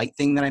like the light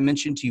thing that I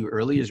mentioned to you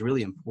earlier is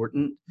really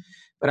important,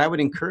 but I would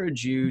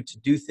encourage you to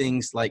do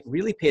things like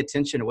really pay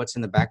attention to what's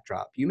in the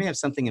backdrop. You may have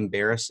something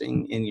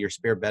embarrassing in your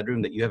spare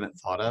bedroom that you haven't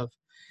thought of.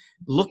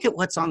 Look at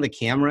what's on the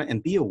camera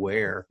and be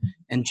aware.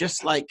 And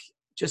just like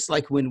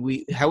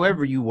when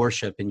however you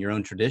worship in your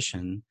own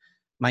tradition,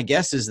 my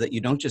guess is that you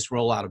don't just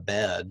roll out of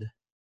bed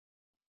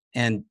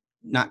and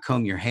not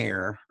comb your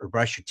hair or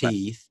brush your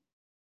teeth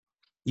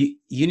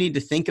you need to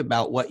think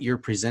about what you're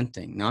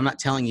presenting. Now, I'm not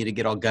telling you to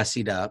get all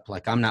gussied up.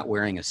 Like, I'm not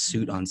wearing a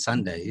suit on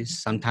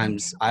Sundays.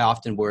 Sometimes I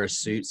often wear a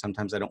suit.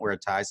 Sometimes I don't wear a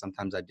tie.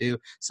 Sometimes I do.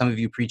 Some of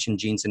you preach in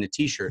jeans and a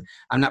t-shirt.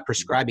 I'm not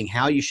prescribing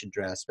how you should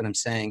dress, but I'm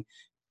saying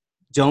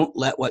don't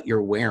let what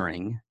you're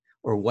wearing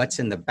or what's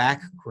in the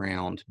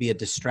background be a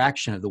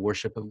distraction of the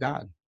worship of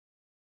God.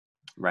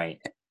 Right.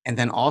 And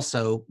then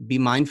also be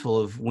mindful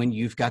of when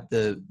you've got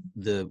the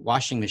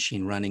washing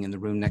machine running in the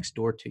room next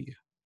door to you,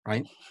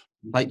 right?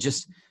 Like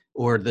just,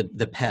 or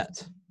the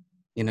pet,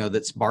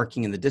 that's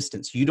barking in the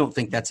distance. You don't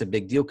think that's a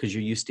big deal because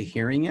you're used to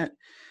hearing it.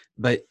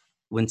 But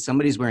when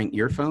somebody's wearing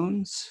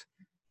earphones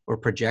or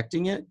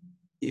projecting it,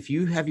 if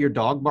you have your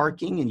dog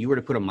barking and you were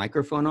to put a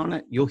microphone on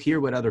it, you'll hear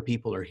what other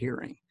people are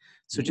hearing.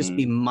 So just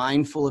be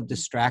mindful of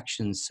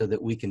distractions so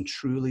that we can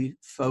truly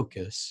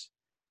focus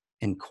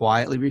and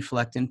quietly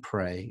reflect and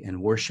pray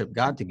and worship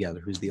God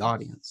together, who's the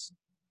audience.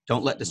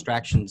 Don't let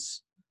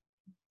distractions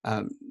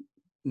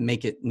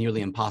make it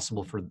nearly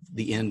impossible for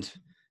the end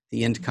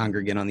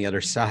congregant on the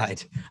other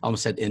side. I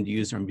almost said end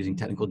user. I'm using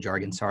technical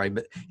jargon. Sorry,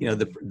 but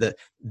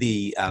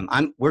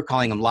we're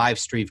calling them live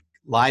stream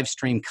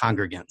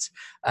congregants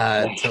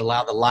to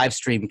allow the live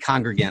stream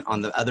congregant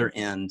on the other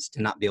end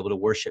to not be able to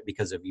worship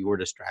because of your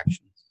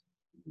distractions.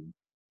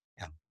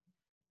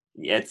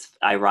 Yeah, it's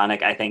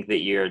ironic. I think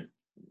that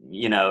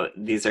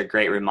these are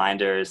great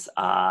reminders.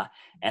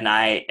 And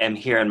I am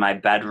here in my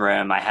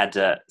bedroom. I had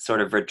to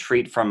sort of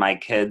retreat from my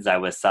kids. I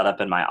was set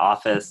up in my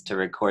office to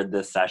record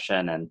this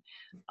session, and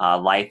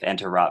life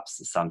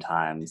interrupts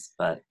sometimes.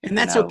 And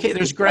that's okay.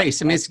 There's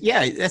grace. I mean,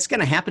 that's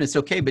going to happen. It's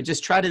okay. But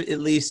just try to at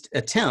least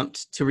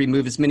attempt to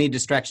remove as many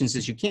distractions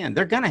as you can.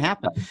 They're going to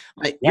happen.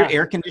 Like your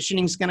air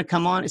conditioning is going to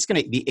come on. It's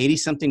going to be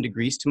 80-something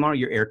degrees tomorrow.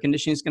 Your air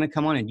conditioning is going to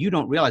come on, and you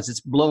don't realize it's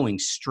blowing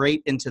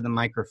straight into the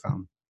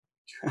microphone.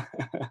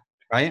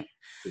 Right?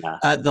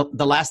 Yeah.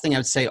 The last thing I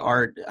would say,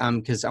 Art,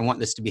 because I want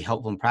this to be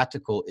helpful and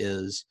practical,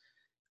 is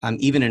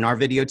even in our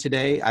video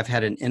today, I've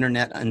had an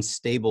internet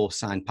unstable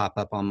sign pop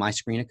up on my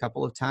screen a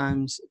couple of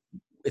times.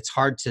 It's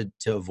hard to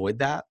avoid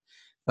that,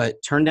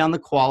 but turn down the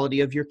quality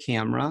of your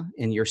camera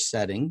in your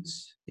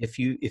settings if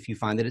you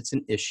find that it's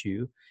an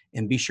issue,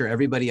 and be sure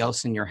everybody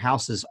else in your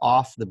house is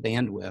off the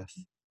bandwidth,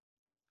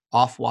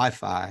 off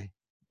Wi-Fi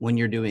when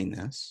you're doing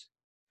this.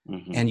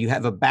 Mm-hmm. And you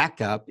have a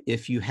backup.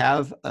 If you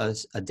have a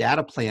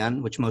data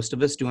plan, which most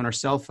of us do on our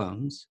cell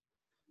phones,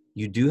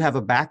 you do have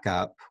a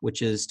backup,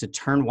 which is to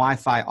turn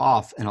Wi-Fi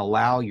off and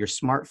allow your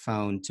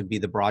smartphone to be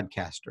the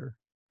broadcaster.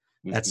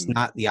 Mm-hmm. That's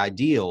not the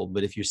ideal,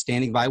 but if you're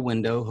standing by a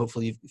window,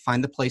 hopefully you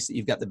find the place that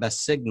you've got the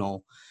best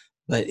signal.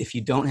 But if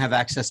you don't have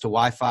access to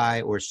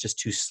Wi-Fi or it's just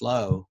too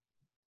slow,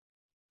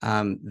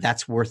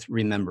 that's worth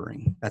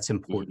remembering. That's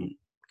important,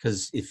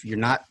 because if you're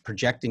not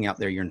projecting out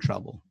there, you're in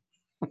trouble,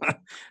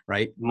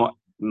 right?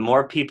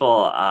 More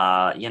people,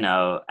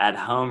 at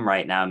home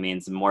right now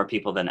means more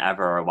people than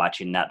ever are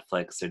watching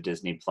Netflix or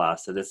Disney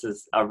Plus. So this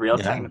is a real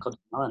technical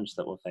challenge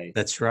that we'll face.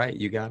 That's right.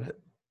 You got it.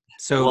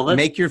 So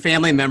make your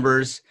family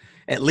members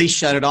at least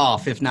shut it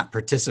off, if not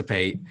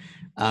participate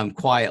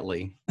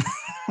quietly.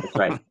 That's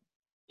right.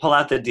 Pull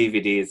out the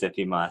DVDs if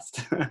you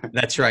must.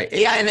 That's right.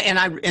 Yeah,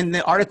 and in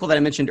the article that I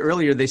mentioned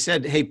earlier, they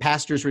said, hey,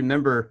 pastors,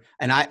 remember,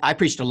 and I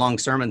preached a long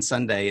sermon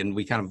Sunday, and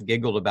we kind of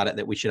giggled about it,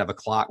 that we should have a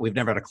clock. We've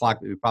never had a clock,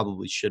 but we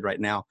probably should right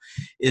now,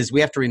 is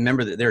we have to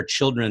remember that there are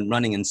children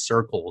running in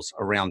circles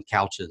around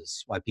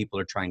couches while people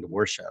are trying to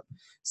worship.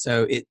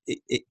 So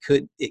it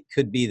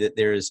could be that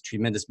there is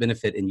tremendous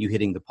benefit in you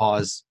hitting the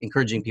pause,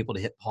 encouraging people to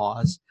hit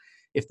pause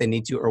if they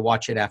need to, or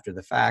watch it after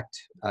the fact.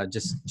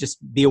 Just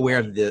be aware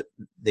of the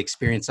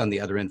experience on the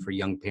other end for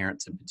young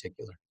parents in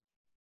particular.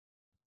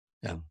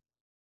 Yeah.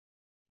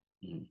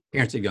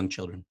 Parents of young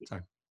children.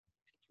 Sorry.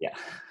 Yeah.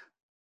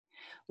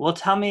 Well,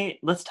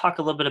 let's talk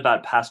a little bit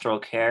about pastoral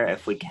care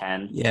if we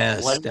can.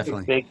 Yes,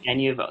 definitely.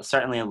 And you've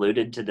certainly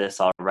alluded to this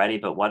already,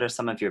 but what are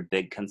some of your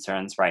big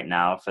concerns right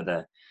now for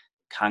the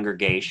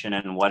congregation,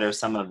 and what are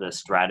some of the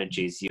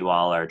strategies you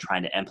all are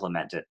trying to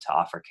implement to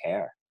offer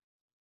care?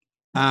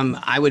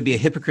 I would be a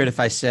hypocrite if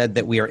I said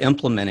that we are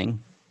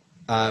implementing,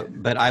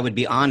 but I would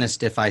be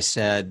honest if I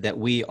said that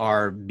we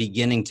are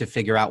beginning to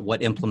figure out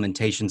what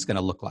implementation is going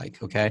to look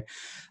like, okay?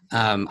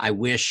 I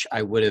wish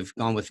I would have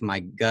gone with my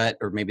gut,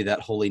 or maybe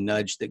that holy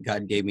nudge that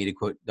God gave me, to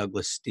quote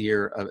Douglas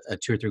Steer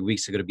 2 or 3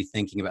 weeks ago, to be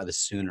thinking about this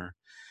sooner.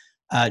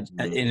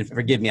 And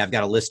forgive me, I've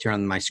got a list here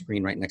on my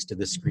screen right next to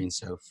this screen,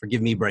 so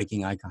forgive me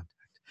breaking eye contact.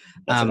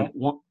 Okay.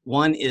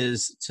 One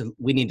is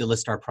we need to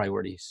list our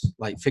priorities,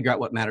 like figure out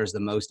what matters the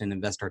most and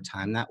invest our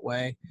time that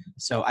way.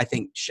 So I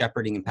think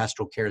shepherding and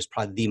pastoral care is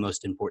probably the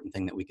most important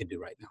thing that we could do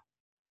right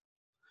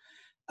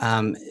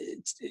now.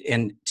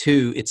 And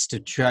two, it's to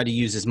try to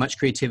use as much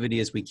creativity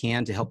as we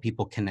can to help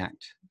people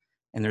connect.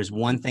 And there's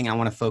one thing I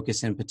want to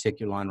focus in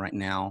particular on right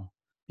now,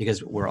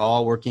 because we're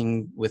all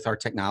working with our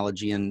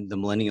technology and the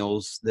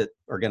millennials that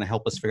are going to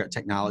help us figure out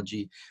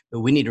technology. But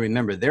we need to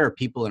remember there are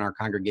people in our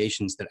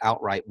congregations that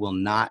outright will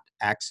not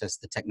access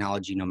the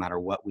technology no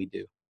matter what we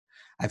do.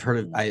 I've heard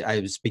of, I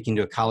was speaking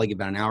to a colleague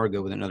about an hour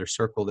ago with another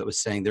circle that was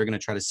saying they're going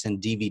to try to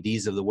send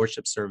DVDs of the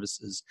worship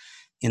services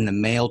in the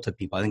mail to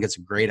people. I think it's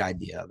a great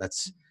idea.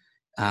 That's,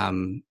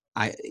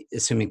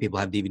 assuming people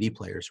have DVD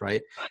players,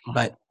 right?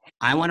 But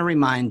I want to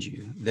remind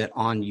you that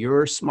on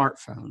your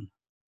smartphone,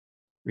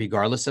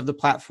 regardless of the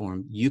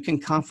platform, you can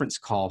conference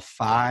call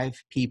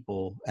 5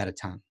 people at a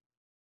time,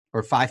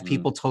 or 5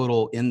 people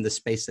total in the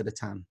space at a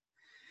time.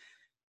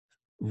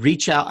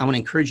 Reach out. I want to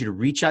encourage you to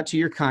reach out to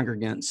your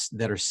congregants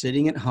that are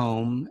sitting at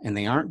home and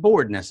they aren't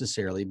bored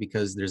necessarily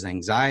because there's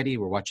anxiety.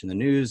 We're watching the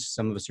news.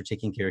 Some of us are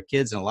taking care of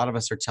kids and a lot of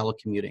us are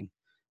telecommuting,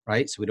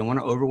 right? So we don't want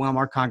to overwhelm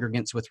our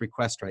congregants with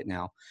requests right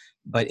now.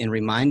 But in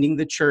reminding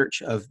the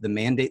church of the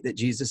mandate that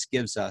Jesus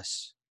gives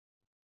us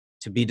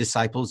to be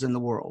disciples in the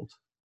world,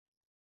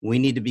 we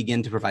need to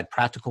begin to provide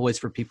practical ways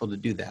for people to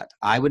do that.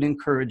 I would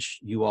encourage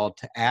you all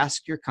to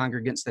ask your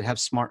congregants that have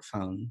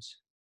smartphones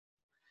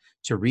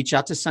to reach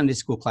out to Sunday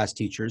school class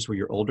teachers where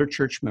your older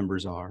church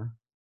members are,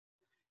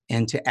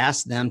 and to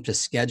ask them to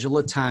schedule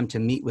a time to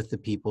meet with the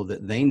people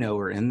that they know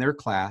are in their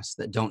class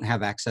that don't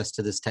have access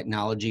to this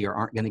technology or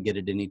aren't going to get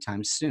it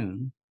anytime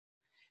soon,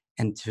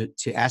 and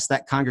to ask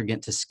that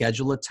congregant to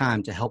schedule a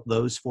time to help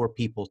those 4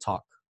 people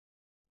talk.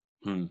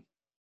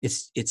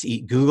 It's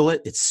Google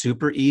it. It's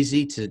super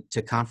easy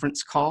to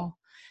conference call.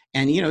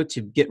 And,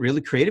 to get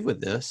really creative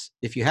with this,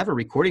 if you have a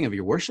recording of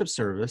your worship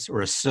service or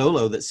a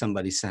solo that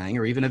somebody sang,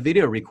 or even a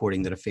video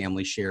recording that a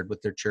family shared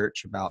with their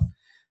church about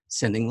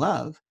sending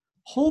love,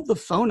 hold the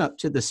phone up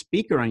to the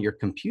speaker on your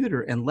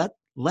computer and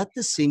let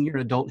the senior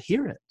adult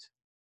hear it.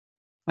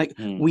 Like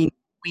we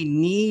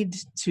need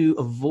to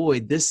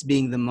avoid this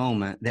being the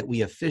moment that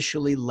we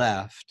officially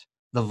left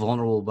the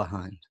vulnerable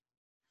behind.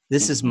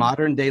 This is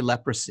modern day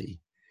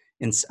leprosy.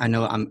 And I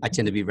know I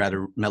tend to be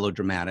rather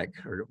melodramatic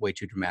or way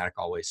too dramatic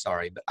always,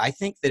 sorry. But I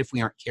think that if we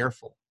aren't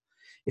careful,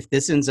 if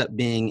this ends up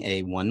being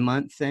a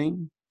 1-month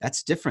thing,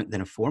 that's different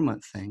than a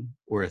 4-month thing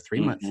or a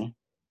 3-month thing.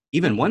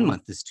 Even 1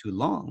 month is too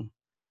long.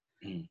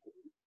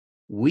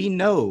 We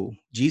know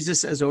Jesus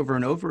says over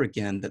and over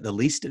again that the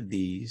least of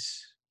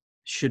these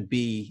should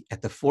be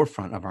at the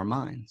forefront of our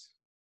minds.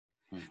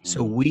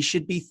 So we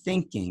should be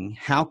thinking,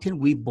 how can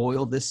we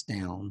boil this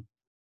down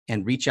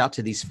and reach out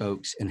to these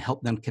folks and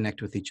help them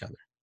connect with each other?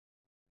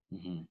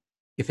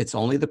 If it's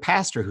only the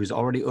pastor who's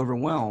already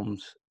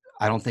overwhelmed,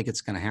 I don't think it's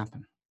going to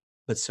happen,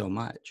 but so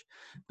much.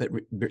 But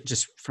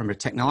just from a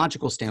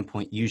technological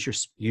standpoint, use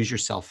your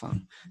cell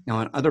phone. Now,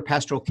 on other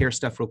pastoral care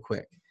stuff real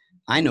quick,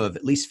 I know of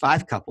at least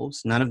 5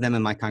 couples, none of them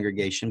in my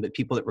congregation, but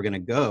people that were going to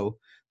go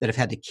that have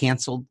had to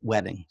cancel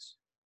weddings.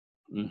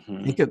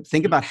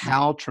 Think about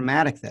how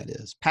traumatic that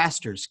is.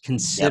 Pastors,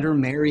 consider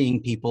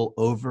marrying people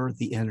over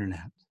the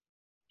internet.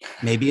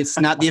 Maybe it's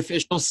not the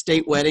official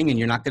state wedding and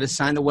you're not going to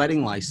sign the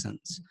wedding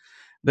license,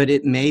 but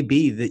it may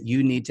be that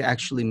you need to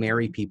actually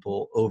marry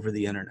people over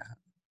the internet.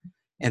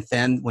 And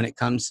then when it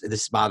comes,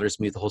 this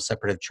bothers me, the whole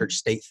separate of church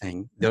state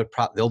thing, there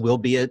will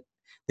be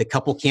the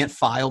couple can't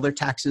file their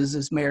taxes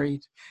as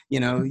married,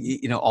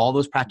 all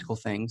those practical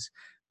things,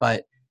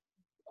 but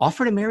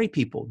offer to marry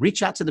people.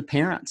 Reach out to the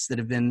parents that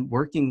have been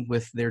working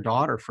with their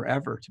daughter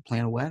forever to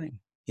plan a wedding,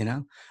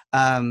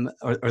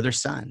 or their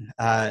son.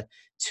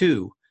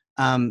 2,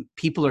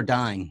 people are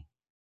dying.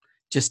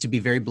 Just to be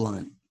very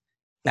blunt,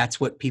 that's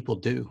what people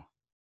do.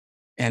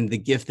 And the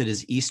gift that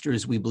is Easter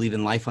is we believe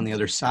in life on the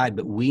other side,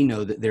 but we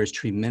know that there's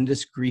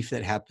tremendous grief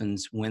that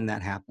happens when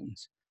that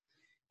happens.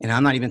 And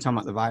I'm not even talking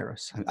about the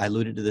virus. I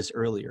alluded to this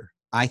earlier.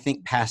 I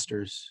think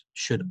pastors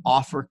should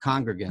offer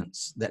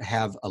congregants that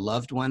have a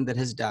loved one that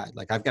has died.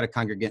 Like I've got a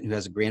congregant who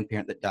has a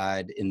grandparent that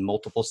died in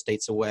multiple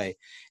states away,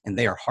 and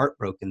they are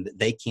heartbroken that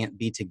they can't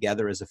be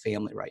together as a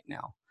family right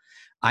now.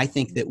 I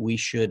think that we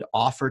should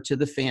offer to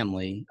the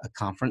family a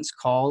conference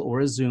call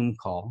or a Zoom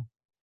call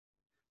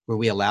where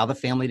we allow the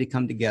family to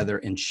come together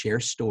and share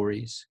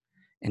stories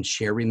and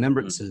share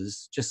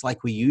remembrances, just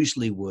like we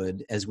usually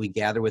would as we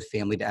gather with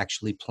family to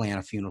actually plan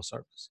a funeral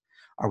service.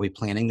 Are we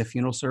planning the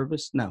funeral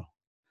service? No.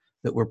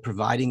 But we're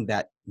providing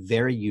that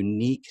very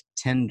unique,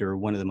 tender,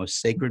 one of the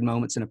most sacred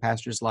moments in a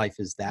pastor's life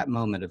is that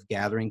moment of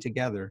gathering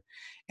together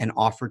and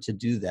offer to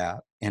do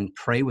that and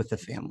pray with the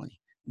family.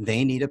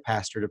 They need a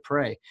pastor to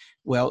pray.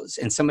 Well,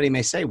 and somebody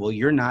may say, well,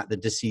 you're not the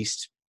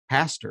deceased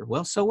pastor.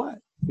 Well, so what?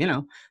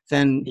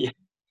 Then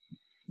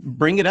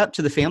bring it up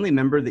to the family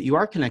member that you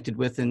are connected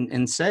with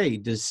and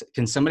say,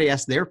 can somebody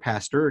ask their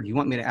pastor, or do you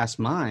want me to ask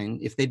mine,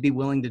 if they'd be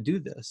willing to do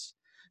this?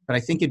 But I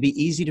think it'd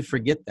be easy to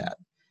forget that.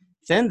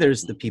 Then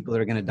there's the people that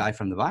are going to die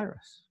from the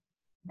virus,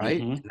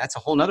 right? And that's a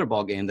whole nother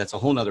ballgame. That's a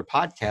whole nother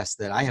podcast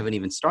that I haven't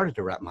even started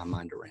to wrap my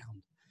mind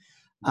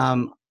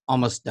around.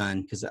 Almost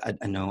done, because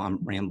I know I'm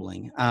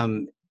rambling.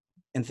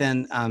 And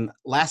then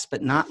last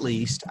but not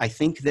least, I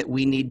think that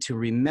we need to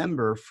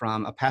remember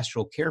from a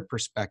pastoral care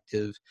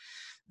perspective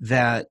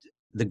that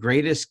the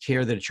greatest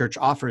care that a church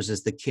offers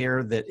is the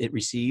care that it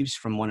receives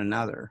from one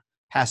another.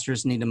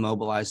 Pastors need to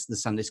mobilize the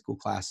Sunday school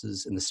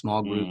classes and the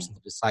small groups, and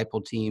the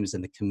disciple teams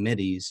and the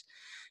committees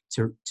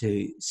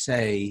to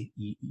say,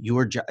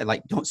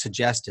 don't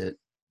suggest it.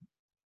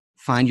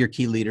 find your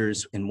key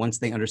leaders, and once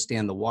they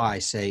understand the why,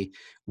 say,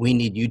 we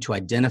need you to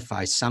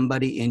identify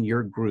somebody in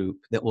your group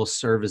that will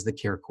serve as the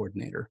care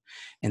coordinator.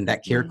 And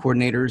that care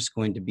coordinator is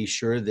going to be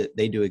sure that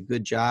they do a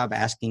good job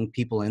asking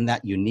people in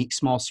that unique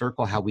small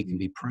circle how we can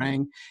be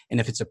praying. And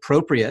if it's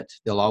appropriate,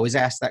 they'll always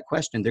ask that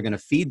question. They're going to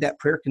feed that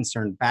prayer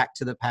concern back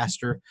to the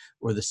pastor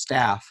or the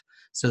staff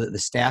so that the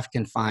staff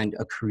can find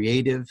a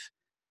creative,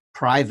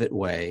 private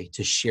way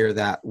to share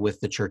that with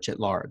the church at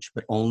large,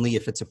 but only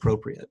if it's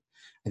appropriate.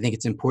 I think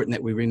it's important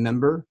that we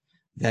remember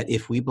that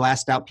if we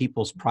blast out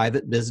people's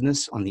private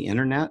business on the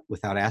internet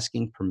without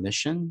asking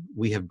permission,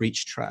 we have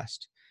breached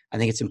trust. I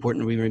think it's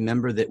important we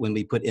remember that when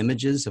we put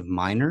images of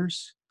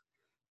minors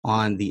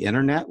on the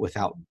internet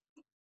without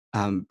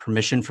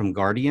permission from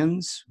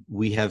guardians,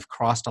 we have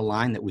crossed a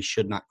line that we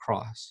should not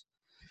cross.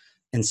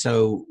 And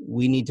so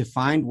we need to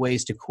find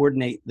ways to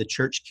coordinate the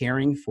church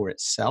caring for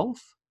itself,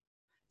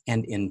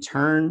 and in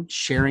turn,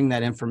 sharing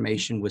that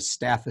information with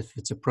staff if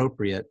it's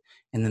appropriate,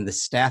 and then the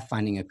staff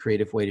finding a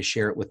creative way to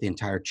share it with the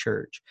entire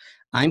church.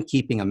 I'm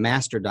keeping a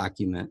master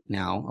document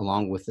now,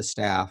 along with the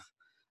staff,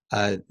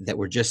 that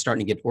we're just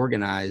starting to get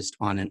organized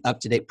on an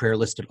up-to-date prayer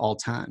list at all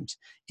times.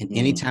 And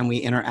anytime we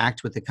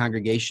interact with the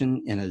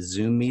congregation in a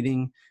Zoom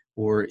meeting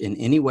or in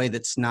any way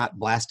that's not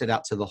blasted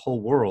out to the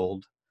whole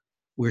world,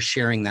 we're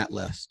sharing that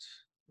list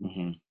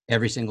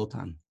every single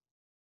time.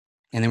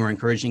 And then we're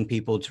encouraging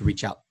people to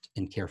reach out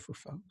and care for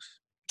folks.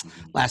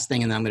 Last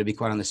thing, and then I'm going to be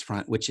quiet on this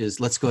front, which is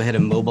let's go ahead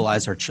and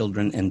mobilize our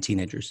children and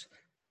teenagers.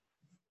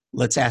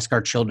 Let's ask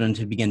our children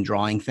to begin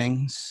drawing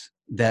things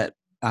that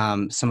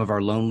some of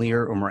our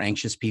lonelier or more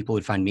anxious people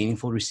would find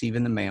meaningful to receive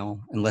in the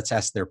mail. And let's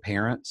ask their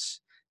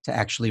parents to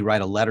actually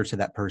write a letter to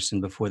that person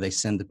before they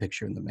send the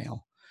picture in the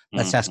mail.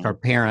 Let's ask our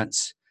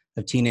parents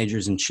of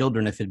teenagers and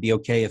children if it'd be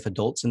okay if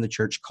adults in the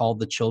church called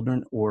the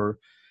children or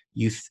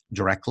youth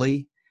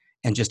directly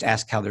and just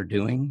ask how they're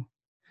doing.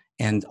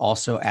 And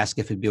also ask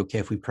if it'd be okay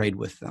if we prayed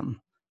with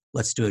them.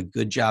 Let's do a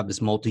good job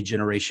as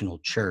multi-generational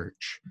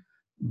church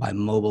by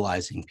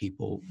mobilizing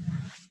people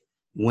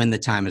when the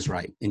time is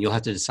right. And you'll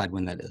have to decide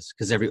when that is,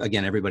 because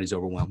everybody's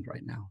overwhelmed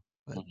right now.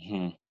 But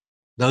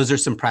those are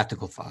some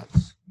practical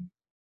thoughts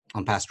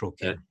on pastoral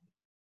care.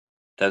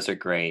 Those are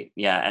great.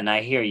 Yeah, and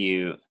I hear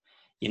you.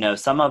 You know,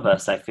 some of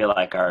us, I feel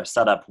like, are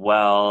set up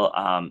well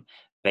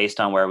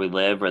based on where we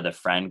live or the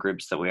friend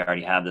groups that we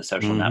already have, the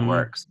social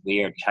networks.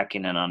 We are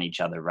checking in on each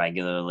other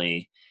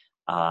regularly.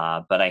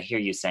 But I hear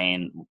you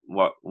saying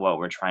what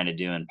we're trying to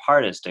do in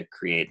part is to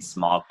create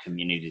small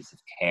communities of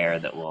care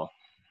that will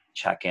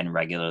check in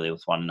regularly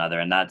with one another.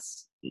 And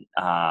that's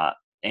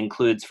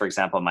includes, for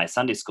example, my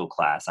Sunday school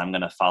class. I'm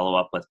going to follow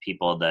up with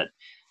people that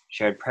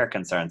shared prayer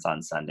concerns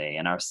on Sunday.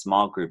 And our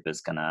small group is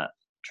going to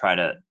try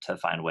to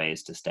find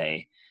ways to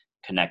stay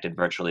connected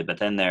virtually. But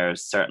then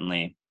there's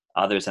certainly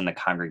others in the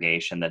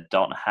congregation that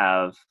don't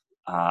have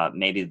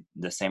maybe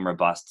the same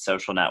robust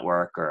social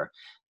network or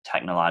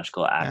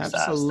technological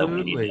access that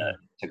we need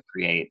to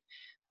create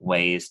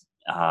ways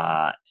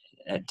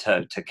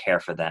to care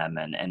for them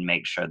and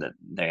make sure that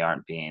they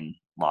aren't being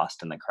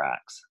lost in the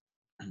cracks.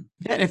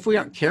 Yeah, and if we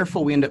aren't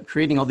careful, we end up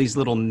creating all these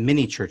little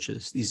mini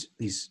churches,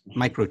 these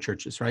micro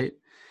churches, right?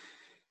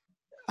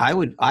 I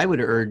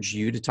would urge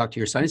you to talk to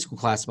your Sunday school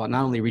class about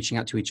not only reaching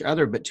out to each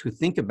other, but to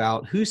think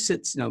about who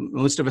sits. You know,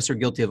 most of us are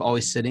guilty of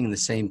always sitting in the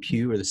same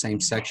pew or the same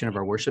section of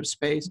our worship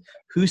space.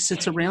 Who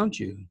sits around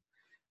you?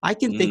 I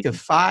can think of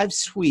 5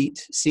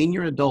 sweet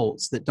senior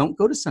adults that don't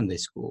go to Sunday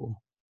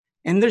school,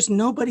 and there's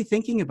nobody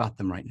thinking about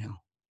them right now.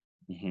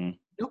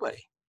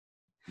 Nobody.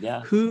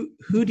 Yeah. Who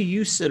do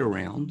you sit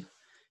around?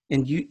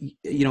 And you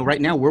know,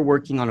 right now we're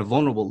working on a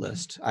vulnerable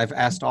list. I've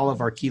asked all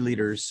of our key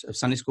leaders of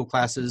Sunday school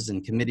classes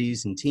and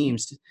committees and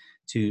teams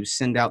to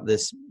send out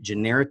this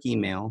generic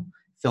email,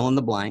 fill in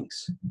the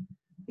blanks.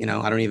 You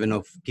know, I don't even know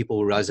if people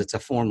will realize it's a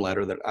form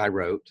letter that I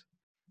wrote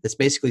that's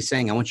basically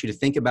saying, I want you to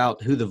think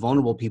about who the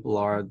vulnerable people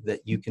are that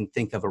you can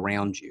think of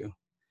around you.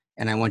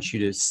 And I want you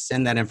to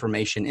send that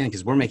information in,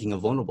 because we're making a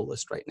vulnerable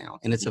list right now.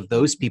 And it's of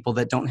those people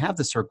that don't have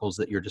the circles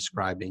that you're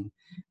describing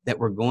that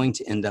we're going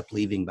to end up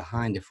leaving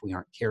behind if we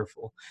aren't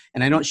careful.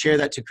 And I don't share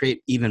that to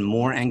create even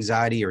more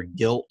anxiety or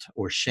guilt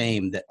or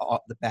shame that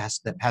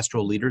that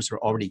pastoral leaders are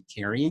already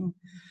carrying.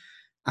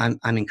 I'm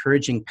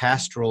encouraging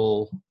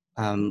pastoral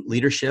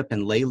leadership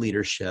and lay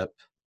leadership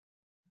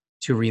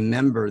to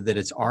remember that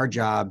it's our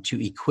job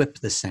to equip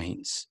the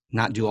saints,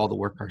 not do all the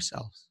work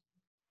ourselves.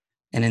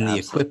 And in the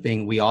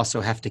equipping, we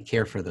also have to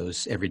care for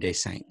those everyday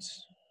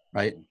saints,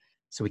 right?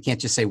 So we can't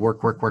just say work.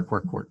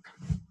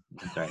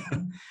 That's right.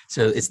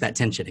 So it's that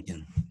tension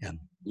again.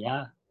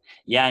 Yeah.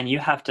 And you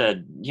have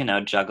to,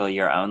 juggle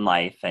your own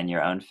life and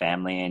your own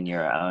family and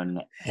your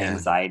own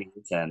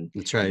anxieties and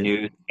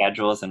new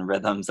schedules and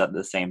rhythms at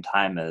the same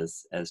time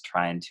as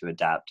trying to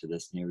adapt to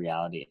this new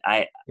reality.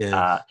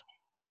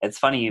 It's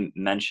funny you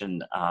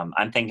mentioned,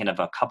 I'm thinking of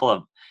a couple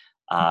of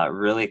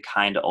really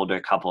kind older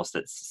couples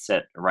that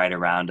sit right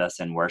around us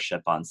in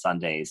worship on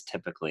Sundays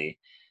typically,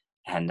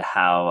 and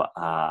how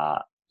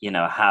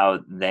how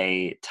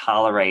they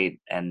tolerate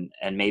and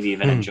maybe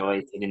even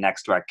enjoy sitting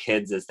next to our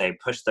kids as they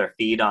push their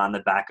feet on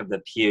the back of the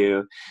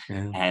pew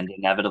and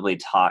inevitably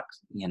talk,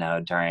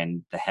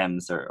 during the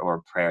hymns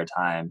or prayer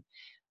time.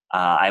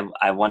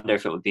 I wonder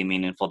if it would be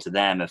meaningful to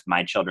them if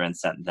my children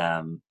sent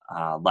them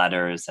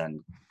letters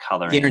and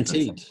colorings and so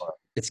Guaranteed. forth.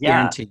 It's Yeah,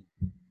 guaranteed.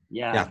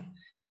 yeah. Yeah.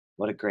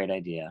 What a great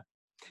idea.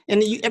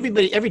 And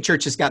every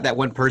church has got that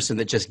one person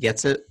that just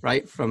gets it,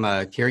 right? From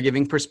a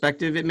caregiving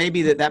perspective, it may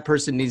be that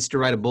person needs to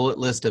write a bullet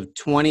list of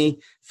 20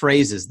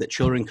 phrases that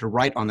children could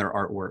write on their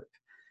artwork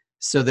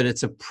so that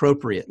it's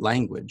appropriate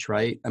language,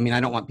 right? I mean, I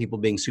don't want people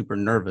being super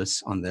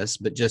nervous on this,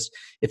 but just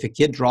if a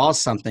kid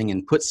draws something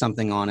and puts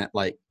something on it,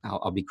 like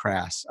I'll be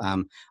crass.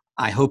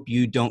 I hope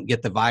you don't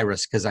get the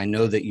virus because I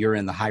know that you're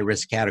in the high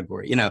risk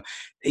category.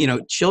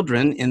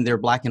 Children in their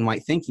black and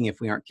white thinking, if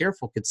we aren't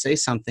careful, could say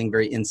something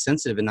very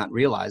insensitive and not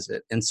realize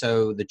it. And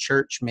so the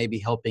church may be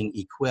helping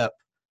equip,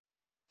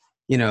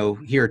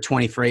 here are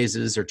 20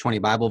 phrases or 20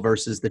 Bible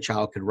verses the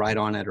child could write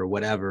on it or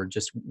whatever.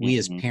 Just we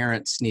as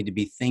parents need to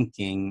be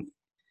thinking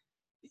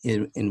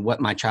in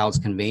what my child's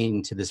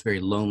conveying to this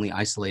very lonely,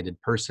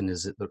 isolated person.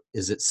 Is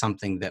it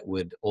something that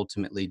would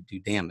ultimately do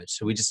damage?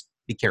 So we just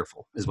be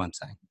careful is what I'm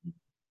saying.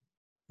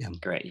 Yeah.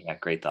 Great. Yeah.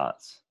 Great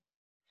thoughts.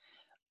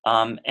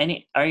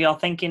 Are y'all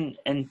thinking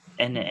in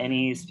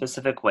any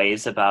specific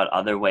ways about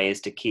other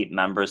ways to keep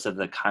members of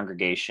the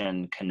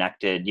congregation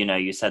connected?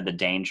 You said the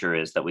danger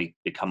is that we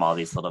become all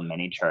these little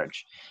mini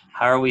church.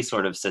 How are we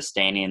sort of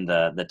sustaining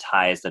the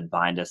ties that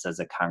bind us as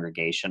a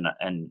congregation?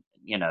 And,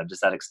 does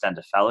that extend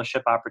to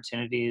fellowship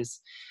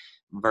opportunities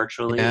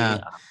virtually?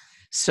 Yeah.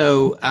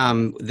 So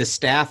the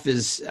staff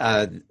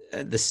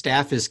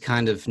is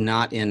kind of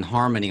not in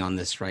harmony on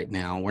this right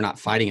now. We're not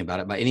fighting about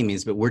it by any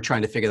means, but we're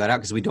trying to figure that out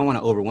because we don't want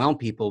to overwhelm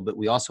people, but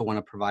we also want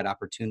to provide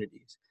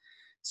opportunities.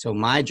 So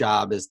my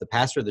job as the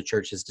pastor of the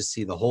church is to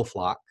see the whole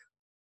flock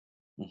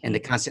and to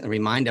constantly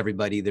remind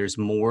everybody there's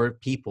more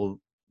people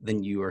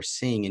than you are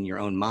seeing in your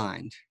own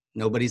mind.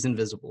 Nobody's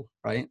invisible,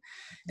 right?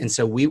 And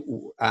so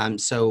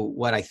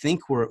what I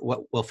think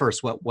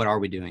first, what are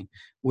we doing?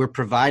 We're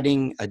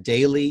providing a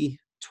daily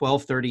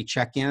 12:30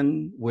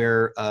 check-in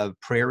where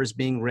prayer is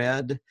being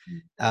read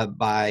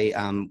by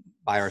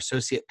our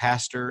associate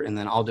pastor, and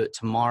then I'll do it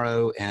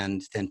tomorrow,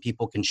 and then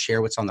people can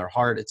share what's on their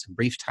heart. It's a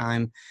brief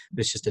time, but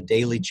it's just a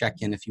daily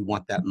check-in if you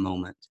want that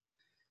moment.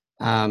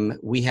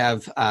 We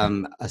have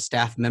a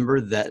staff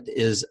member that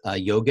is a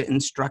yoga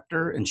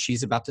instructor, and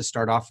she's about to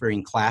start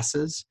offering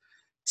classes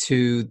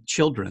to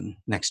children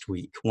next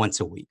week,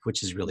 once a week,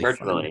 which is really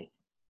fun.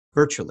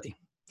 Virtually.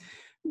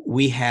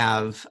 We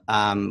have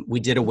we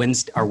did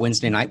our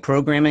Wednesday night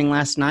programming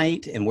last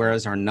night, and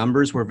whereas our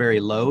numbers were very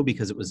low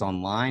because it was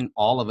online,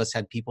 all of us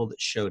had people that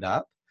showed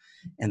up,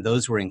 and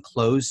those were in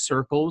closed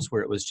circles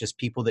where it was just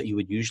people that you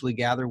would usually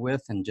gather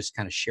with and just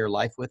kind of share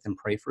life with and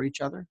pray for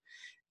each other.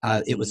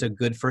 It was a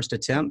good first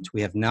attempt.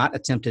 We have not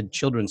attempted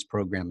children's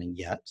programming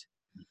yet.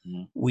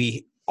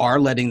 We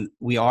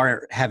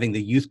are having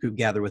the youth group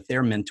gather with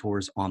their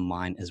mentors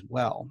online as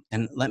well.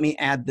 And let me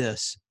add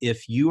this: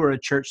 if you are a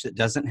church that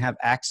doesn't have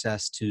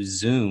access to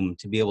Zoom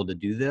to be able to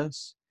do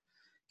this,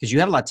 because you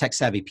have a lot of tech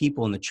savvy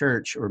people in the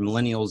church, or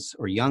millennials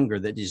or younger,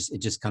 that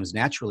it just comes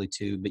naturally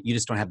to, but you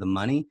just don't have the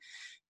money,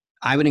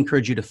 I would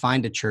encourage you to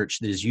find a church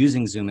that is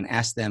using Zoom and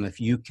ask them if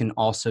you can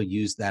also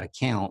use that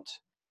account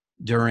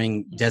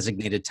during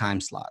designated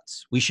time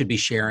slots. We should be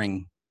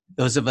sharing.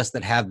 Those of us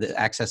that have the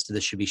access to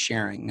this should be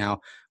sharing. Now,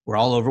 we're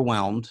all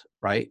overwhelmed,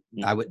 right?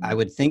 I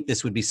would think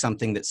this would be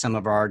something that some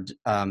of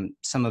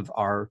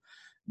our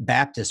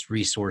Baptist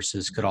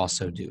resources could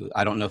also do.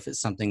 I don't know if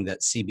it's something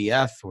that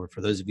CBF, or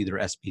for those of you that are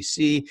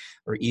SBC,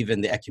 or even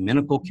the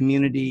ecumenical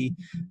community,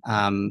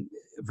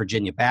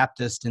 Virginia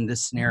Baptist in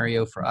this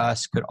scenario for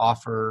us could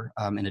offer,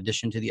 in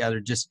addition to the other.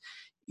 Just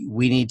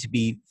we need to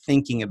be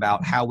thinking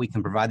about how we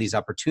can provide these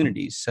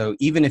opportunities. So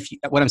even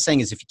what I'm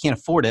saying is, if you can't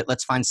afford it,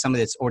 let's find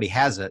somebody that's already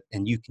has it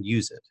and you can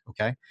use it.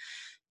 Okay.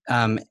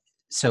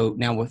 So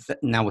now with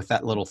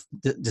that little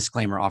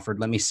disclaimer offered,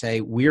 let me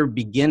say we're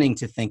beginning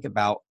to think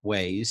about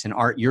ways, and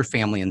Art, your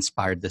family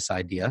inspired this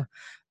idea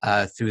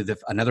through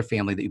another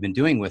family that you've been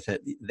doing with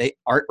it.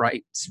 Art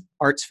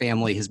Wright's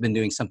family has been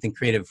doing something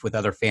creative with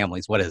other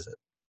families. What is it?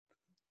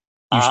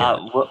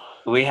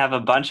 We have a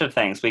bunch of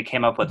things. We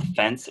came up with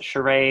fence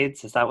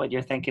charades. Is that what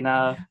you're thinking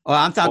of? Well,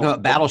 I'm talking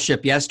about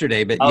Battleship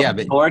yesterday, but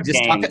board just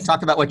games.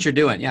 talk about what you're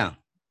doing. Yeah.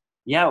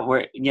 Yeah,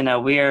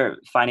 we are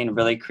finding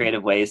really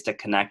creative ways to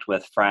connect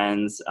with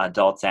friends,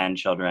 adults and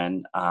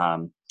children.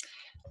 I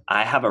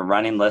have a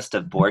running list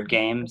of board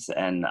games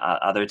and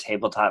other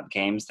tabletop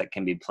games that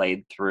can be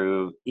played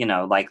through,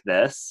 like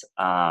this,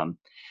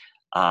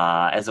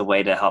 as a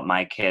way to help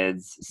my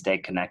kids stay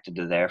connected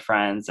to their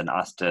friends and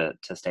us to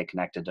stay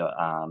connected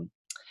to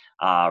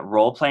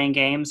role-playing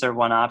games are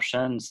one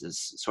option.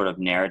 Is sort of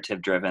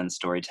narrative-driven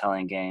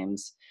storytelling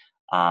games.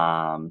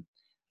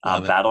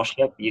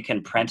 Battleship, you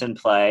can print and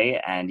play,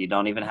 and you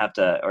don't even have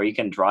to, or you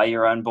can draw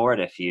your own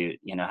board if you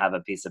have a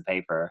piece of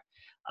paper.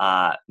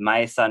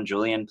 My son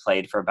Julian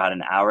played for about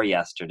an hour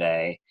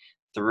yesterday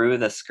through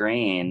the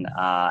screen,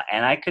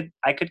 and I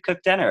could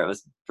cook dinner. It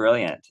was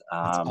brilliant.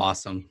 That's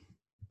awesome.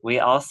 We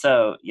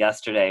also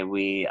yesterday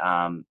we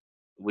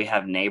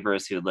have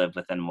neighbors who live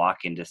within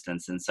walking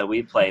distance, and so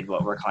we played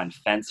what we're calling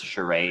fence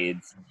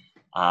charades,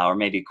 or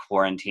maybe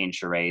quarantine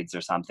charades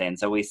or something.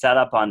 So we set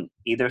up on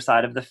either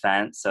side of the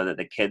fence so that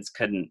the kids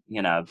couldn't,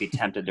 be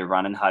tempted to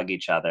run and hug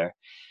each other.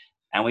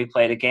 And we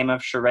played a game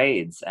of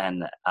charades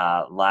and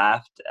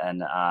laughed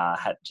and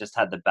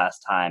had the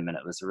best time. And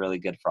it was really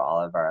good for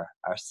all of our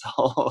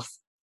souls.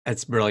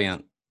 That's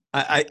brilliant.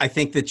 I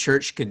think the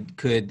church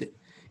could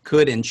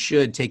and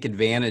should take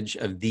advantage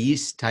of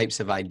these types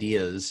of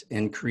ideas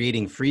in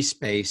creating free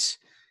space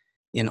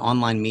in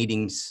online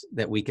meetings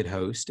that we could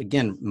host.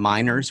 Again,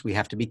 minors, we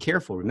have to be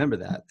careful. Remember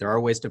that. There are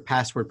ways to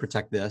password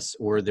protect this,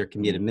 or there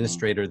can be an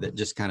administrator that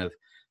just kind of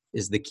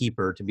is the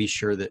keeper to be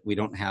sure that we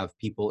don't have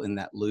people in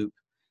that loop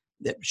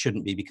that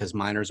shouldn't be because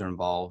minors are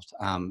involved.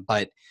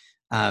 But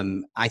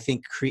I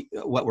think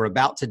what we're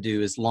about to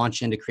do is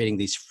launch into creating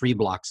these free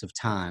blocks of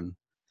time,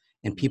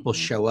 and people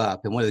show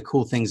up. And one of the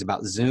cool things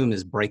about Zoom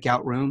is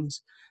breakout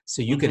rooms.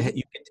 So you could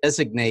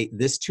designate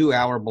this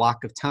 2-hour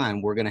block of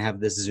time. We're going to have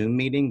this Zoom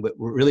meeting, but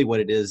really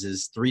what it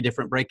is 3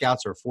 different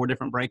breakouts or 4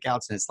 different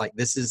breakouts. And it's like,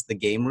 this is the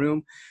game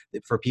room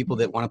for people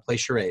that want to play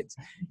charades.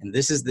 And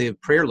this is the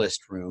prayer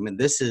list room. And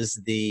this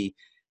is the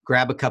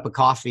grab a cup of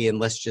coffee and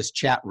let's just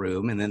chat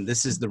room. And then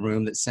this is the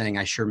room that's saying,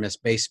 I sure miss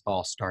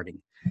baseball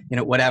starting,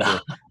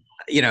 whatever.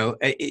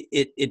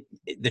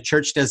 The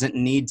church doesn't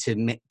need to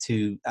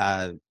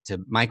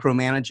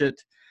micromanage it.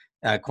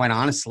 Quite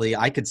honestly,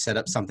 I could set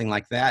up something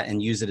like that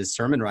and use it as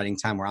sermon writing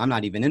time where I'm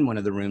not even in one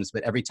of the rooms,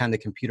 but every time the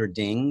computer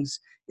dings,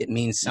 it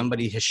means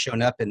somebody has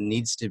shown up and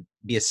needs to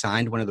be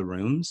assigned one of the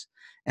rooms.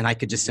 And I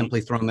could just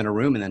simply throw them in a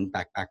room and then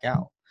back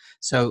out.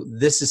 So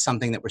this is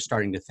something that we're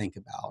starting to think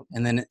about.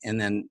 And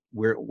then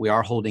we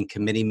are holding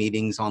committee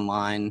meetings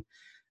online,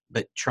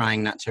 but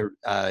trying not to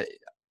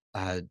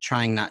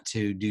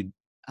do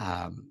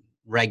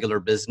regular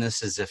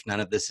business as if none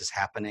of this is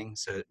happening.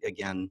 So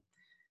again,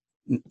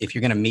 if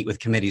you're going to meet with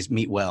committees,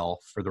 meet well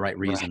for the right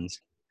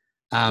reasons.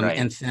 Right.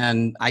 And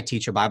then I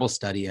teach a Bible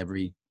study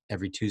every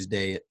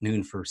Tuesday at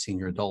noon for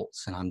senior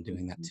adults, and I'm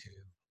doing that too.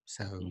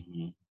 So,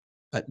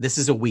 but this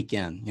is a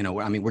weekend,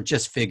 we're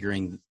just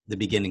figuring the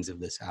beginnings of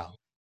this out.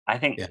 I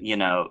think,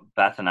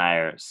 Beth and I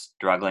are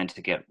struggling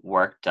to get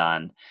work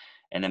done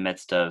in the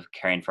midst of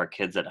caring for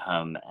kids at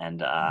home.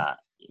 And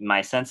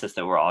my sense is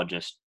that we're all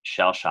just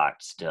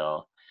shell-shocked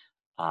still.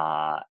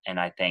 And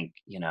I think,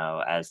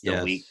 as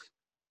the week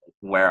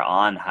wear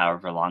on,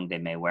 however long they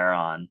may wear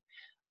on,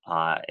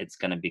 it's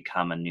going to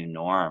become a new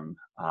norm,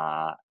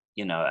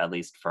 at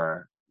least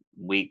for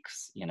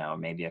weeks,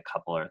 maybe a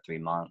couple or 3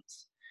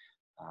 months.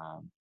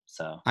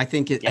 So I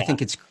think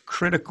it's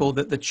critical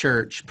that the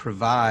church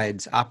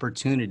provides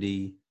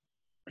opportunity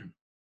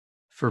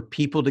for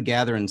people to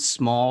gather in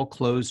small,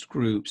 closed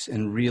groups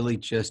and really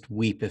just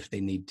weep if they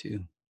need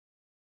to.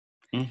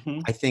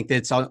 I think that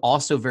it's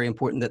also very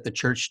important that the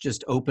church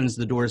just opens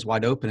the doors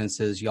wide open and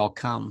says, y'all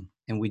come,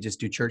 and we just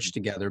do church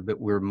together, but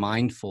we're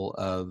mindful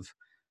of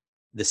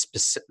the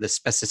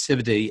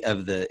specificity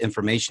of the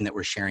information that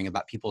we're sharing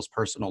about people's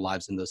personal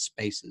lives in those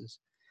spaces.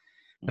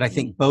 But I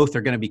think both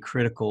are going to be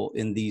critical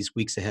in these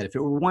weeks ahead. If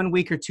it were 1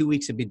 week or 2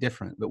 weeks, it'd be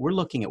different, but we're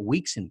looking at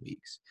weeks and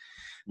weeks.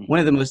 One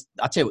of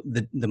I'll tell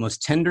you, the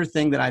most tender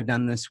thing that I've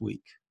done this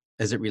week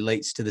as it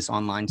relates to this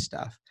online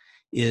stuff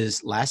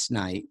is last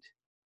night,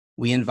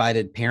 we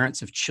invited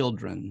parents of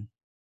children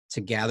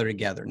to gather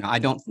together. Now, I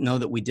don't know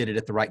that we did it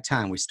at the right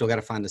time. We still got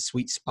to find the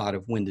sweet spot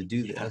of when to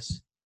do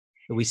this.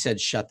 But we said,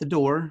 shut the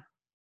door,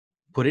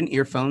 put in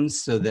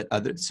earphones so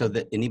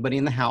that anybody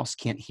in the house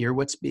can't hear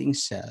what's being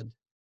said,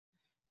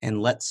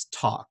 and let's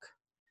talk.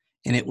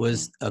 And it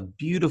was a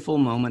beautiful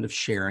moment of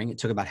sharing. It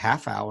took about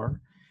half hour.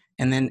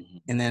 And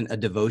then a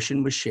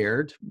devotion was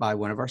shared by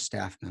one of our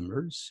staff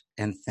members.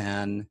 And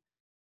then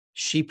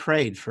she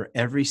prayed for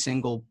every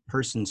single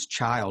person's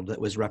child that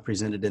was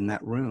represented in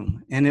that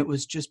room. And it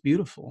was just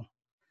beautiful.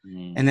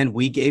 And then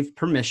we gave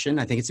permission.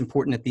 I think it's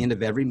important at the end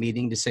of every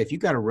meeting to say, if you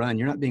got to run,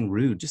 you're not being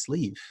rude, just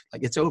leave.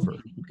 Like, it's over,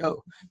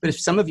 go. But if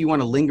some of you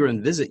want to linger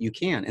and visit, you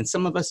can. And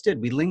some of us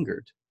did, we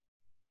lingered.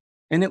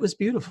 And it was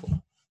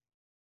beautiful.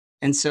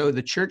 And so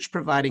the church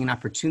providing an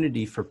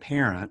opportunity for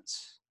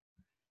parents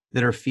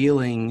that are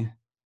feeling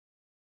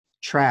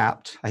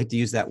trapped, I hate to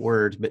use that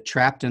word, but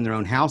trapped in their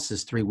own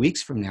houses 3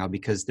 weeks from now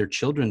because their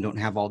children don't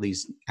have all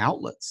these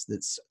outlets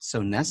that's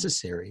so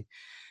necessary.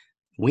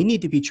 We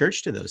need to be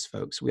church to those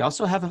folks. We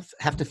also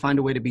have to find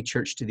a way to be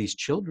church to these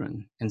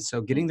children. And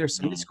so getting their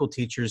Sunday school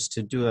teachers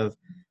to do a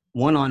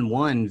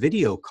one-on-one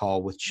video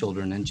call with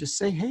children and just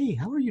say, hey,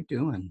 how are you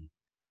doing?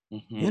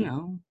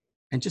 And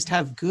just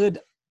have good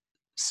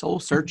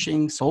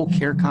soul-searching, soul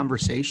care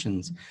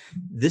conversations.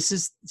 This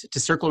is to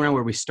circle around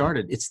where we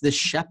started. It's this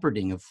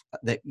shepherding of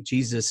that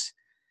Jesus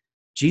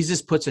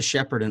puts a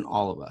shepherd in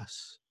all of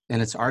us,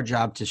 and it's our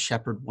job to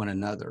shepherd one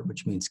another,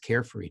 which means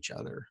care for each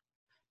other.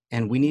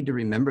 And we need to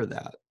remember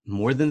that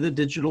more than the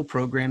digital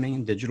programming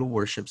and digital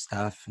worship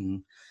stuff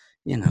and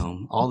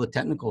all the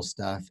technical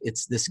stuff.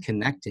 It's this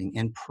connecting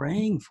and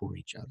praying for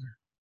each other.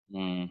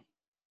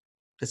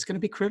 That's going to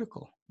be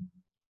critical.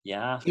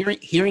 Yeah.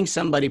 Hearing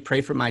somebody pray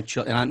for my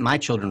children, and my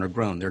children are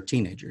grown, they're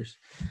teenagers,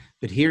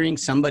 but hearing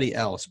somebody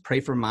else pray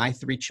for my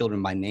 3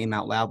 children by name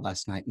out loud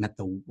last night meant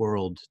the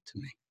world to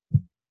me.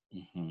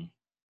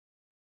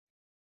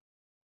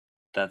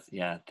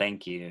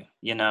 Thank you.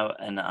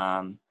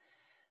 And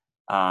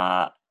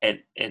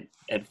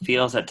it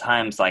feels at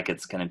times like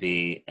it's going to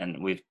be,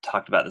 and we've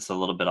talked about this a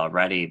little bit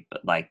already,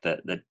 but like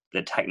the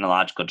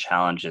technological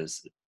challenge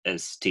is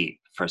steep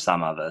for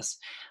some of us.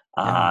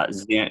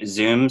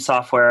 Zoom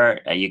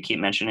software, you keep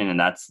mentioning, and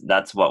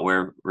that's what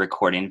we're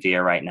recording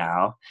via right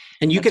now.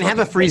 And you can have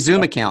a free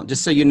Zoom account,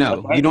 just so you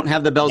know. Right. You don't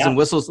have the bells and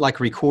whistles like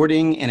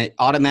recording, and it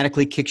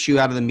automatically kicks you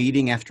out of the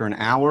meeting after an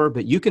hour,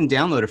 but you can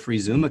download a free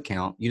Zoom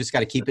account. You just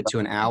got to keep it to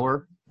an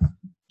hour,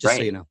 just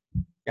so you know.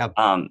 Yeah.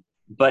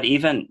 But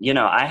even,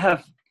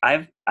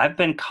 I've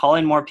been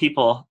calling more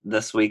people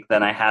this week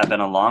than I have in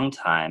a long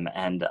time.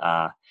 And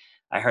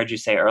I heard you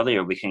say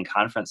earlier we can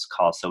conference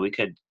call. So we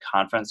could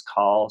conference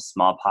call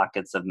small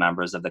pockets of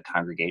members of the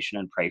congregation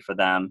and pray for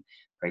them,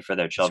 pray for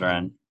their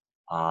children,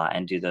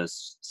 and do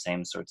those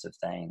same sorts of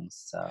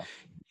things. So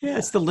yeah,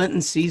 it's the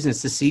Lenten season.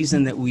 It's the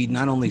season that we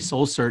not only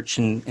soul search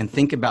and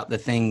think about the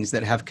things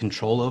that have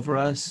control over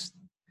us.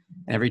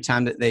 And every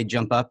time that they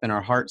jump up in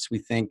our hearts, we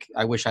think,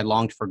 I wish I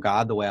longed for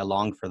God the way I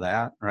longed for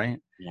that, right?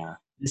 Yeah.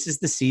 This is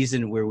the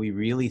season where we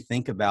really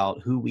think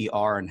about who we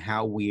are and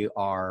how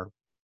we're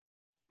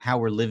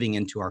living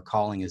into our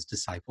calling as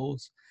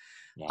disciples.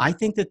 Yeah. I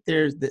think that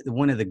there's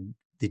one of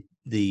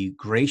the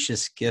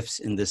gracious gifts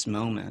in this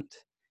moment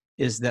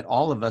is that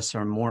all of us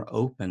are more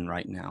open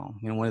right now.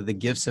 One of the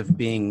gifts of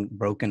being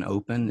broken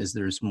open is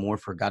there's more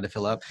for God to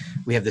fill up.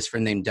 We have this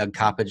friend named Doug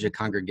Coppage, a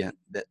congregant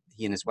that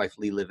he and his wife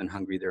Lee live in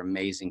Hungary. They're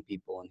amazing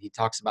people. And he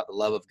talks about the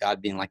love of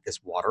God being like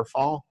this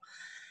waterfall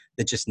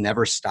that just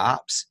never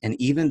stops. And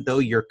even though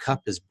your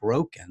cup is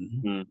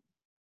broken,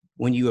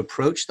 when you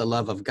approach the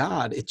love of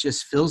God, it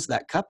just fills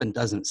that cup and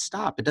doesn't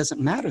stop. It doesn't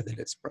matter that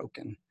it's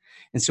broken.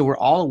 And so we're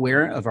all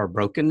aware of our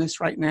brokenness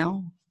right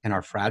now and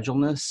our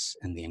fragileness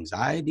and the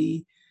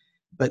anxiety.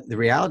 But the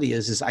reality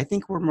is I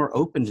think we're more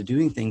open to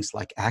doing things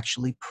like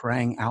actually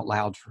praying out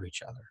loud for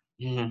each other,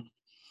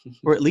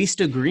 or at least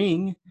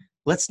agreeing.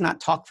 Let's not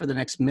talk for the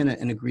next minute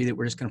and agree that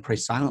we're just going to pray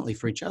silently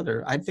for each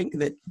other. I think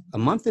that a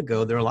month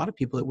ago, there are a lot of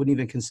people that wouldn't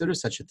even consider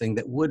such a thing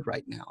that would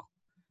right now.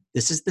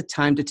 This is the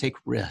time to take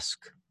risk.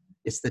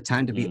 It's the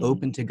time to be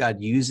open to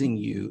God using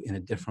you in a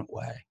different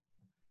way.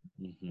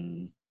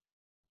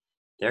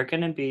 There are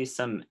going to be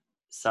some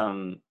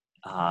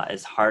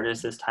as hard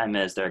as this time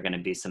is, there are going to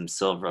be some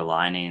silver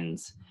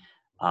linings,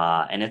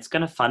 and it's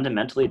going to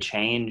fundamentally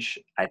change,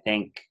 I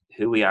think,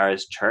 who we are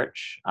as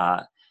church,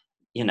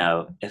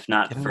 if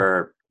not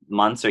for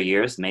months or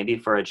years, maybe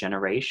for a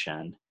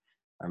generation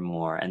or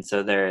more. And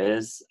so there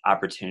is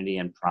opportunity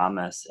and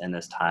promise in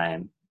this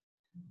time.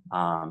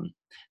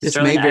 This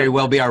Sterling, may very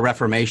well be our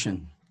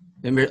Reformation.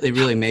 It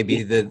really may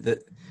be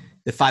the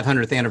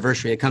 500th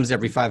anniversary. It comes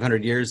every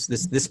 500 years.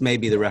 This may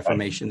be the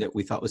Reformation that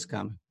we thought was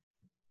coming.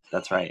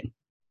 That's right.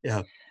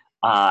 Yeah.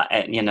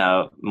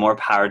 And, more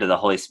power to the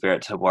Holy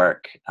Spirit to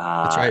work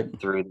That's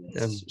right. through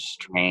this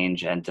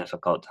strange and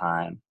difficult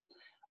time.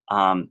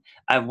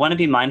 I want to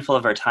be mindful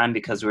of our time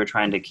because we're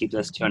trying to keep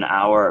this to an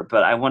hour,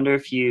 but I wonder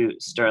if you,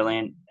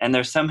 Sterling, and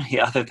there's so many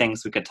other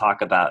things we could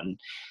talk about and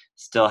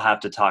still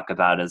have to talk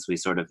about as we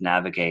sort of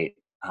navigate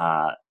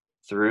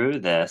through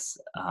this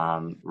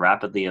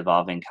rapidly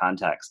evolving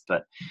context.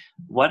 But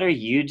what are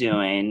you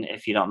doing,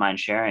 if you don't mind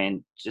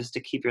sharing, just to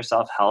keep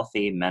yourself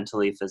healthy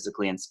mentally,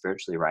 physically, and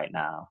spiritually right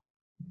now?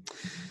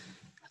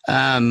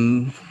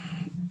 I'm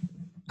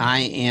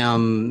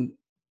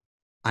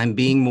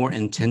being more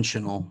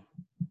intentional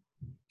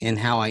in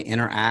how I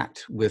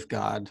interact with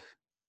God.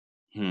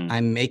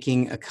 I'm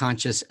making a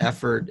conscious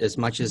effort, as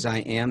much as I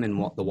am in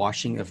the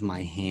washing of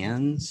my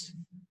hands,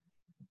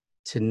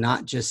 to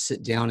not just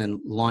sit down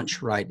and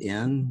launch right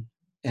in,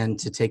 and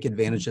to take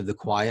advantage of the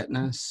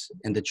quietness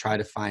and to try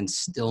to find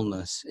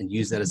stillness and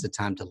use that as a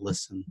time to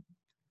listen.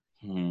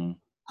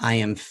 I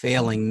am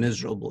failing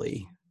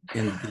miserably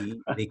in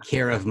the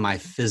care of my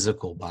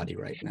physical body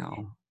right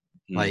now.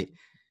 Like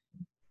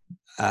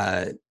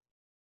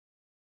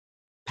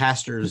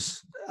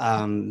pastors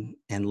and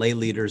lay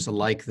leaders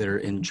alike that are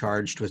in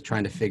charge with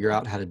trying to figure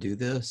out how to do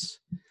this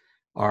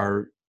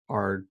are,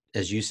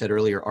 as you said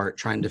earlier, Art,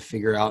 trying to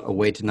figure out a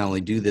way to not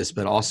only do this,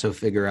 but also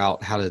figure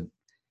out how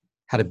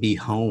to be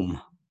home,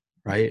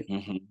 right?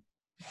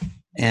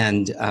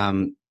 And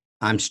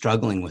I'm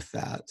struggling with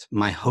that.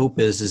 My hope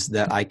is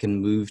that I can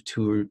move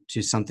to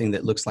something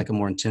that looks like a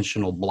more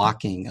intentional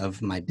blocking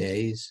of my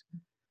days,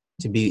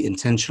 to be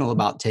intentional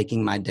about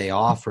taking my day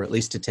off, or at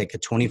least to take a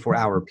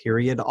 24-hour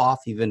period off,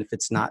 even if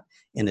it's not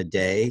in a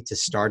day, to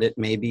start it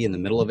maybe in the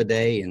middle of a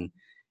day and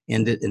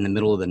end it in the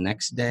middle of the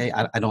next day.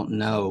 I don't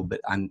know,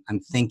 but I'm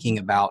thinking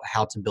about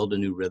how to build a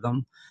new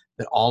rhythm.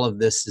 But all of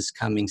this is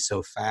coming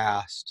so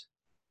fast.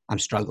 I'm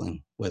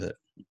struggling with it.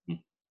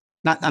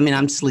 Not, I mean,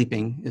 I'm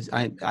sleeping.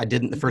 I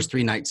didn't, the first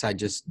 3 nights, I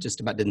just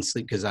about didn't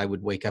sleep because I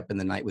would wake up in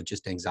the night with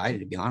just anxiety,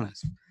 to be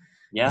honest.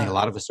 I think a Yeah.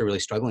 lot of us are really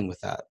struggling with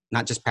that.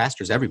 Not just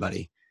pastors,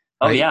 everybody.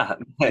 Oh Right. yeah.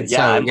 And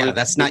Yeah. so, I'm yeah, losing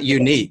that's sleep not today.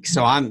 unique.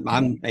 So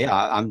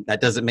that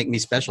doesn't make me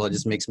special. It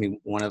just makes me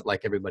one of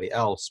like everybody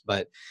else.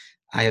 But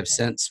I have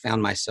since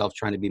found myself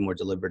trying to be more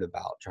deliberate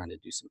about trying to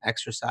do some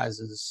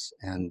exercises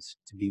and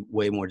to be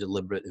way more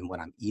deliberate in what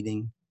I'm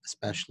eating,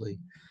 especially.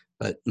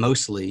 But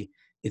mostly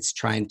it's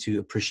trying to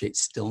appreciate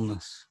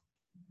stillness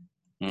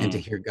and to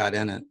Mm, hear God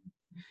in it,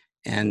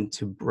 and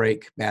to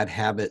break bad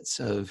habits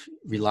of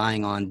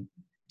relying on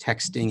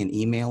texting and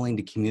emailing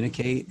to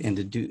communicate, and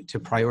to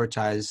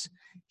prioritize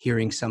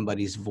hearing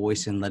somebody's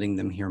voice and letting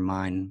them hear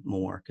mine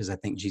more, because I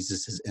think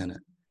Jesus is in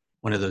it.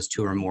 One of those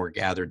 2 or more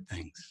gathered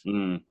things.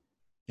 mm.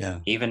 Yeah.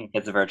 Even if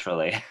it's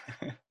virtually.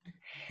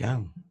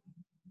 Yeah.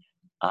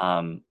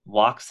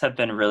 Walks have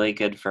been really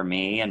good for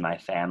me and my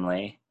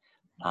family.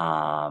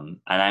 And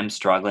I'm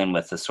struggling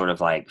with the sort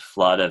of like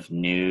flood of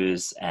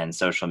news and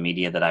social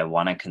media that I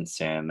want to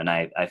consume. And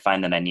I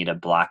find that I need a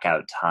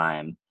blackout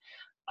time,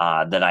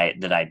 that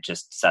I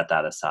just set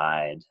that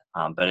aside.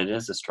 But it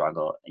is a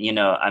struggle.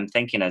 I'm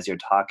thinking as you're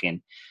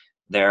talking,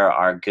 there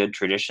are good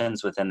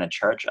traditions within the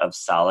church of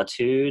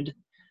solitude,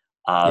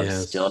 of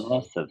Yes.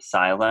 stillness, of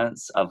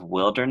silence, of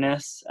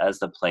wilderness as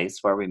the place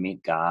where we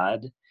meet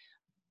God.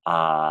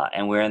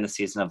 And we're in the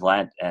season of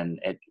Lent, and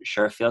it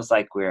sure feels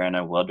like we're in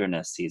a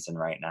wilderness season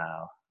right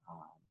now.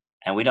 Um,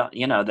 and we don't,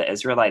 the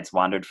Israelites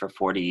wandered for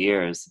 40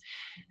 years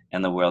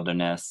in the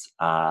wilderness.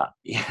 I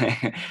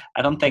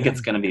don't think Yeah.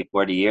 it's going to be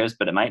 40 years,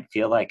 but it might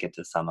feel like it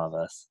to some of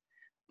us.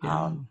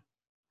 Yeah.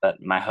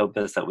 But my hope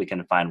is that we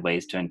can find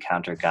ways to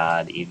encounter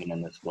God even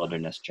in this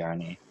wilderness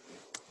journey.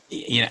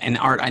 Yeah, and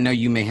Art, I know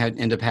you may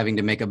end up having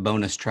to make a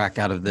bonus track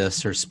out of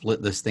this or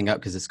split this thing up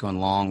because it's going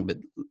long, but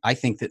I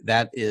think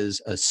that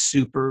is a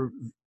super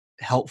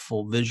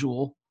helpful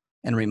visual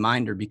and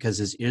reminder,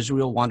 because as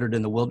Israel wandered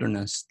in the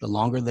wilderness, the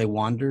longer they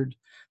wandered,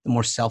 the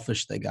more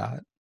selfish they got,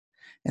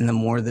 and the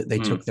more that they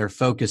Mm, took their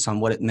focus on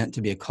what it meant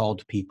to be a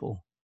called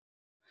people.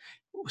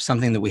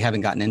 Something that we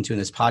haven't gotten into in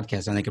this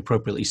podcast, I think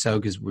appropriately so,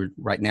 because we're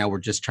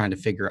just trying to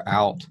figure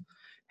out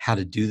how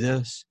to do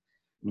this.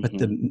 But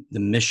hmm the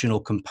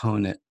missional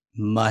component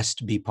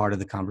must be part of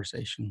the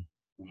conversation.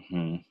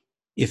 hmm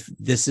If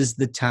this is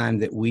the time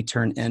that we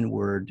turn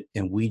inward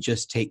and we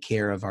just take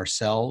care of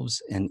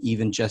ourselves and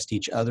even just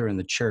each other in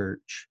the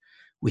church,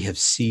 we have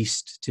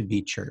ceased to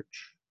be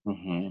church.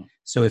 hmm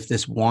So if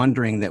this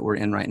wandering that we're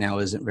in right now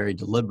isn't very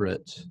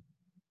deliberate,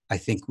 I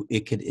think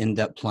it could end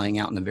up playing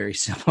out in a very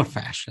similar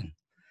fashion.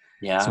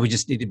 So Yeah. we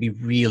just need to be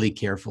really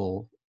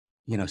careful.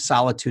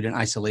 Solitude and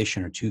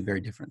isolation are 2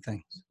 very different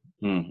things,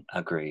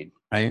 Agreed.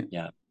 right?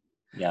 Yeah.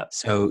 Yeah.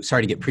 So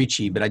sorry to get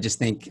preachy, but I just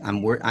think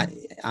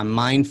I'm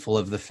mindful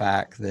of the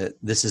fact that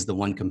this is the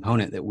one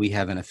component that we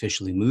haven't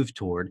officially moved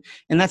toward,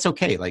 and that's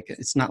okay. Like,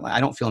 it's not, I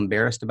don't feel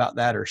embarrassed about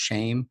that or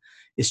shame.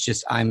 It's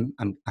just I'm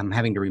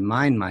having to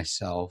remind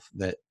myself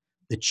that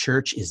the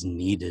church is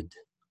needed.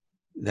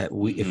 That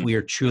if hmm we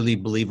are truly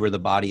believe we're the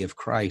body of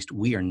Christ,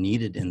 we are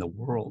needed in the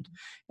world,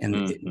 and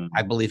hmm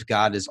I believe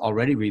God is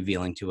already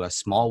revealing to us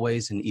small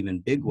ways and even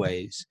big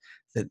ways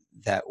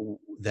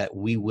that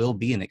we will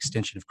be an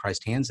extension of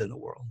Christ's hands in the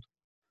world,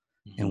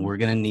 and hmm we're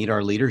going to need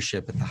our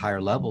leadership at the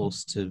higher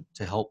levels to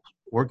help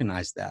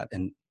organize that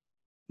and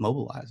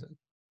mobilize it.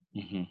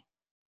 hmm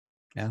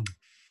Yeah.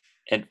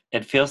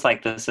 it feels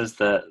like this is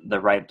the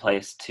right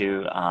place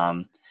to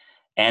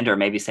and or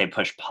maybe say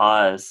push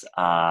pause,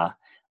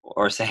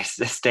 or say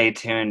stay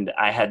tuned.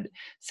 I had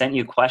sent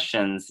you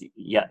questions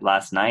yet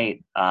last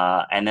night,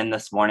 and then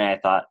this morning I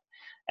thought,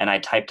 and I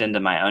typed into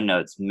my own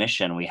notes,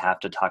 mission. We have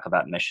to talk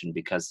about mission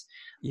because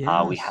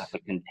we have Yes. to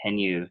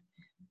continue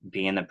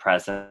being the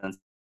presence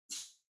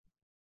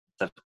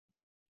of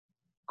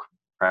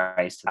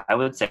Christ. I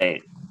would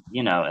say,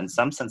 in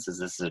some senses,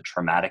 this is a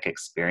traumatic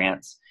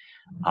experience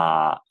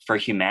for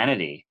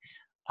humanity.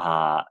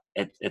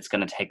 It's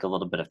going to take a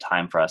little bit of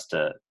time for us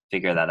to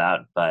figure that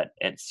out, but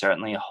it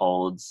certainly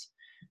holds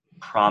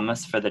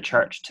promise for the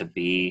church to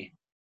be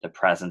the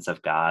presence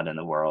of God in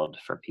the world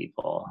for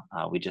people.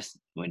 We just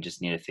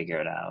need to figure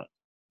it out.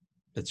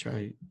 That's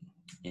right.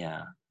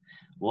 Yeah.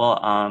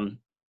 Well,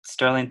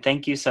 Sterling,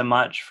 thank you so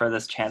much for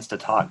this chance to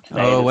talk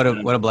today. Oh, This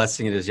has what a been,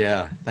 blessing it is.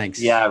 Yeah. Thanks,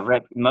 yeah,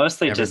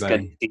 mostly just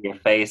good everybody. to see your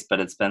face, but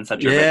it's been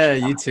such a rich Yeah,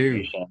 you too.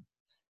 conversation.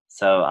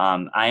 So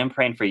I am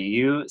praying for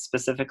you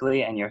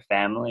specifically and your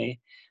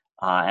family,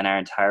 and our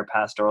entire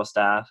pastoral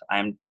staff.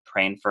 I'm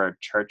praying for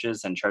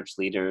churches and church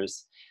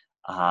leaders,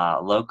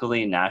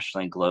 locally,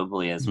 nationally,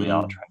 globally, as we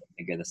all Mm, try to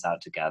figure this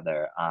out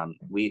together.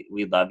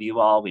 We love you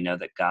all. We know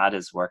that God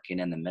is working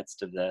in the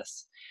midst of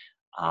this,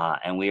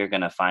 and we are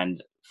going to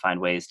find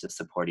ways to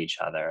support each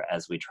other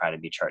as we try to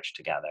be church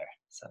together.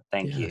 So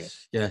thank you.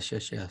 yes. Yes.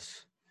 Yes.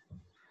 Yes.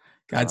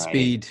 All righty.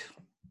 Godspeed.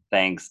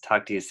 Thanks.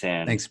 Talk to you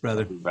soon. Thanks, Love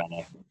brother. you,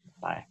 brother.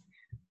 Bye.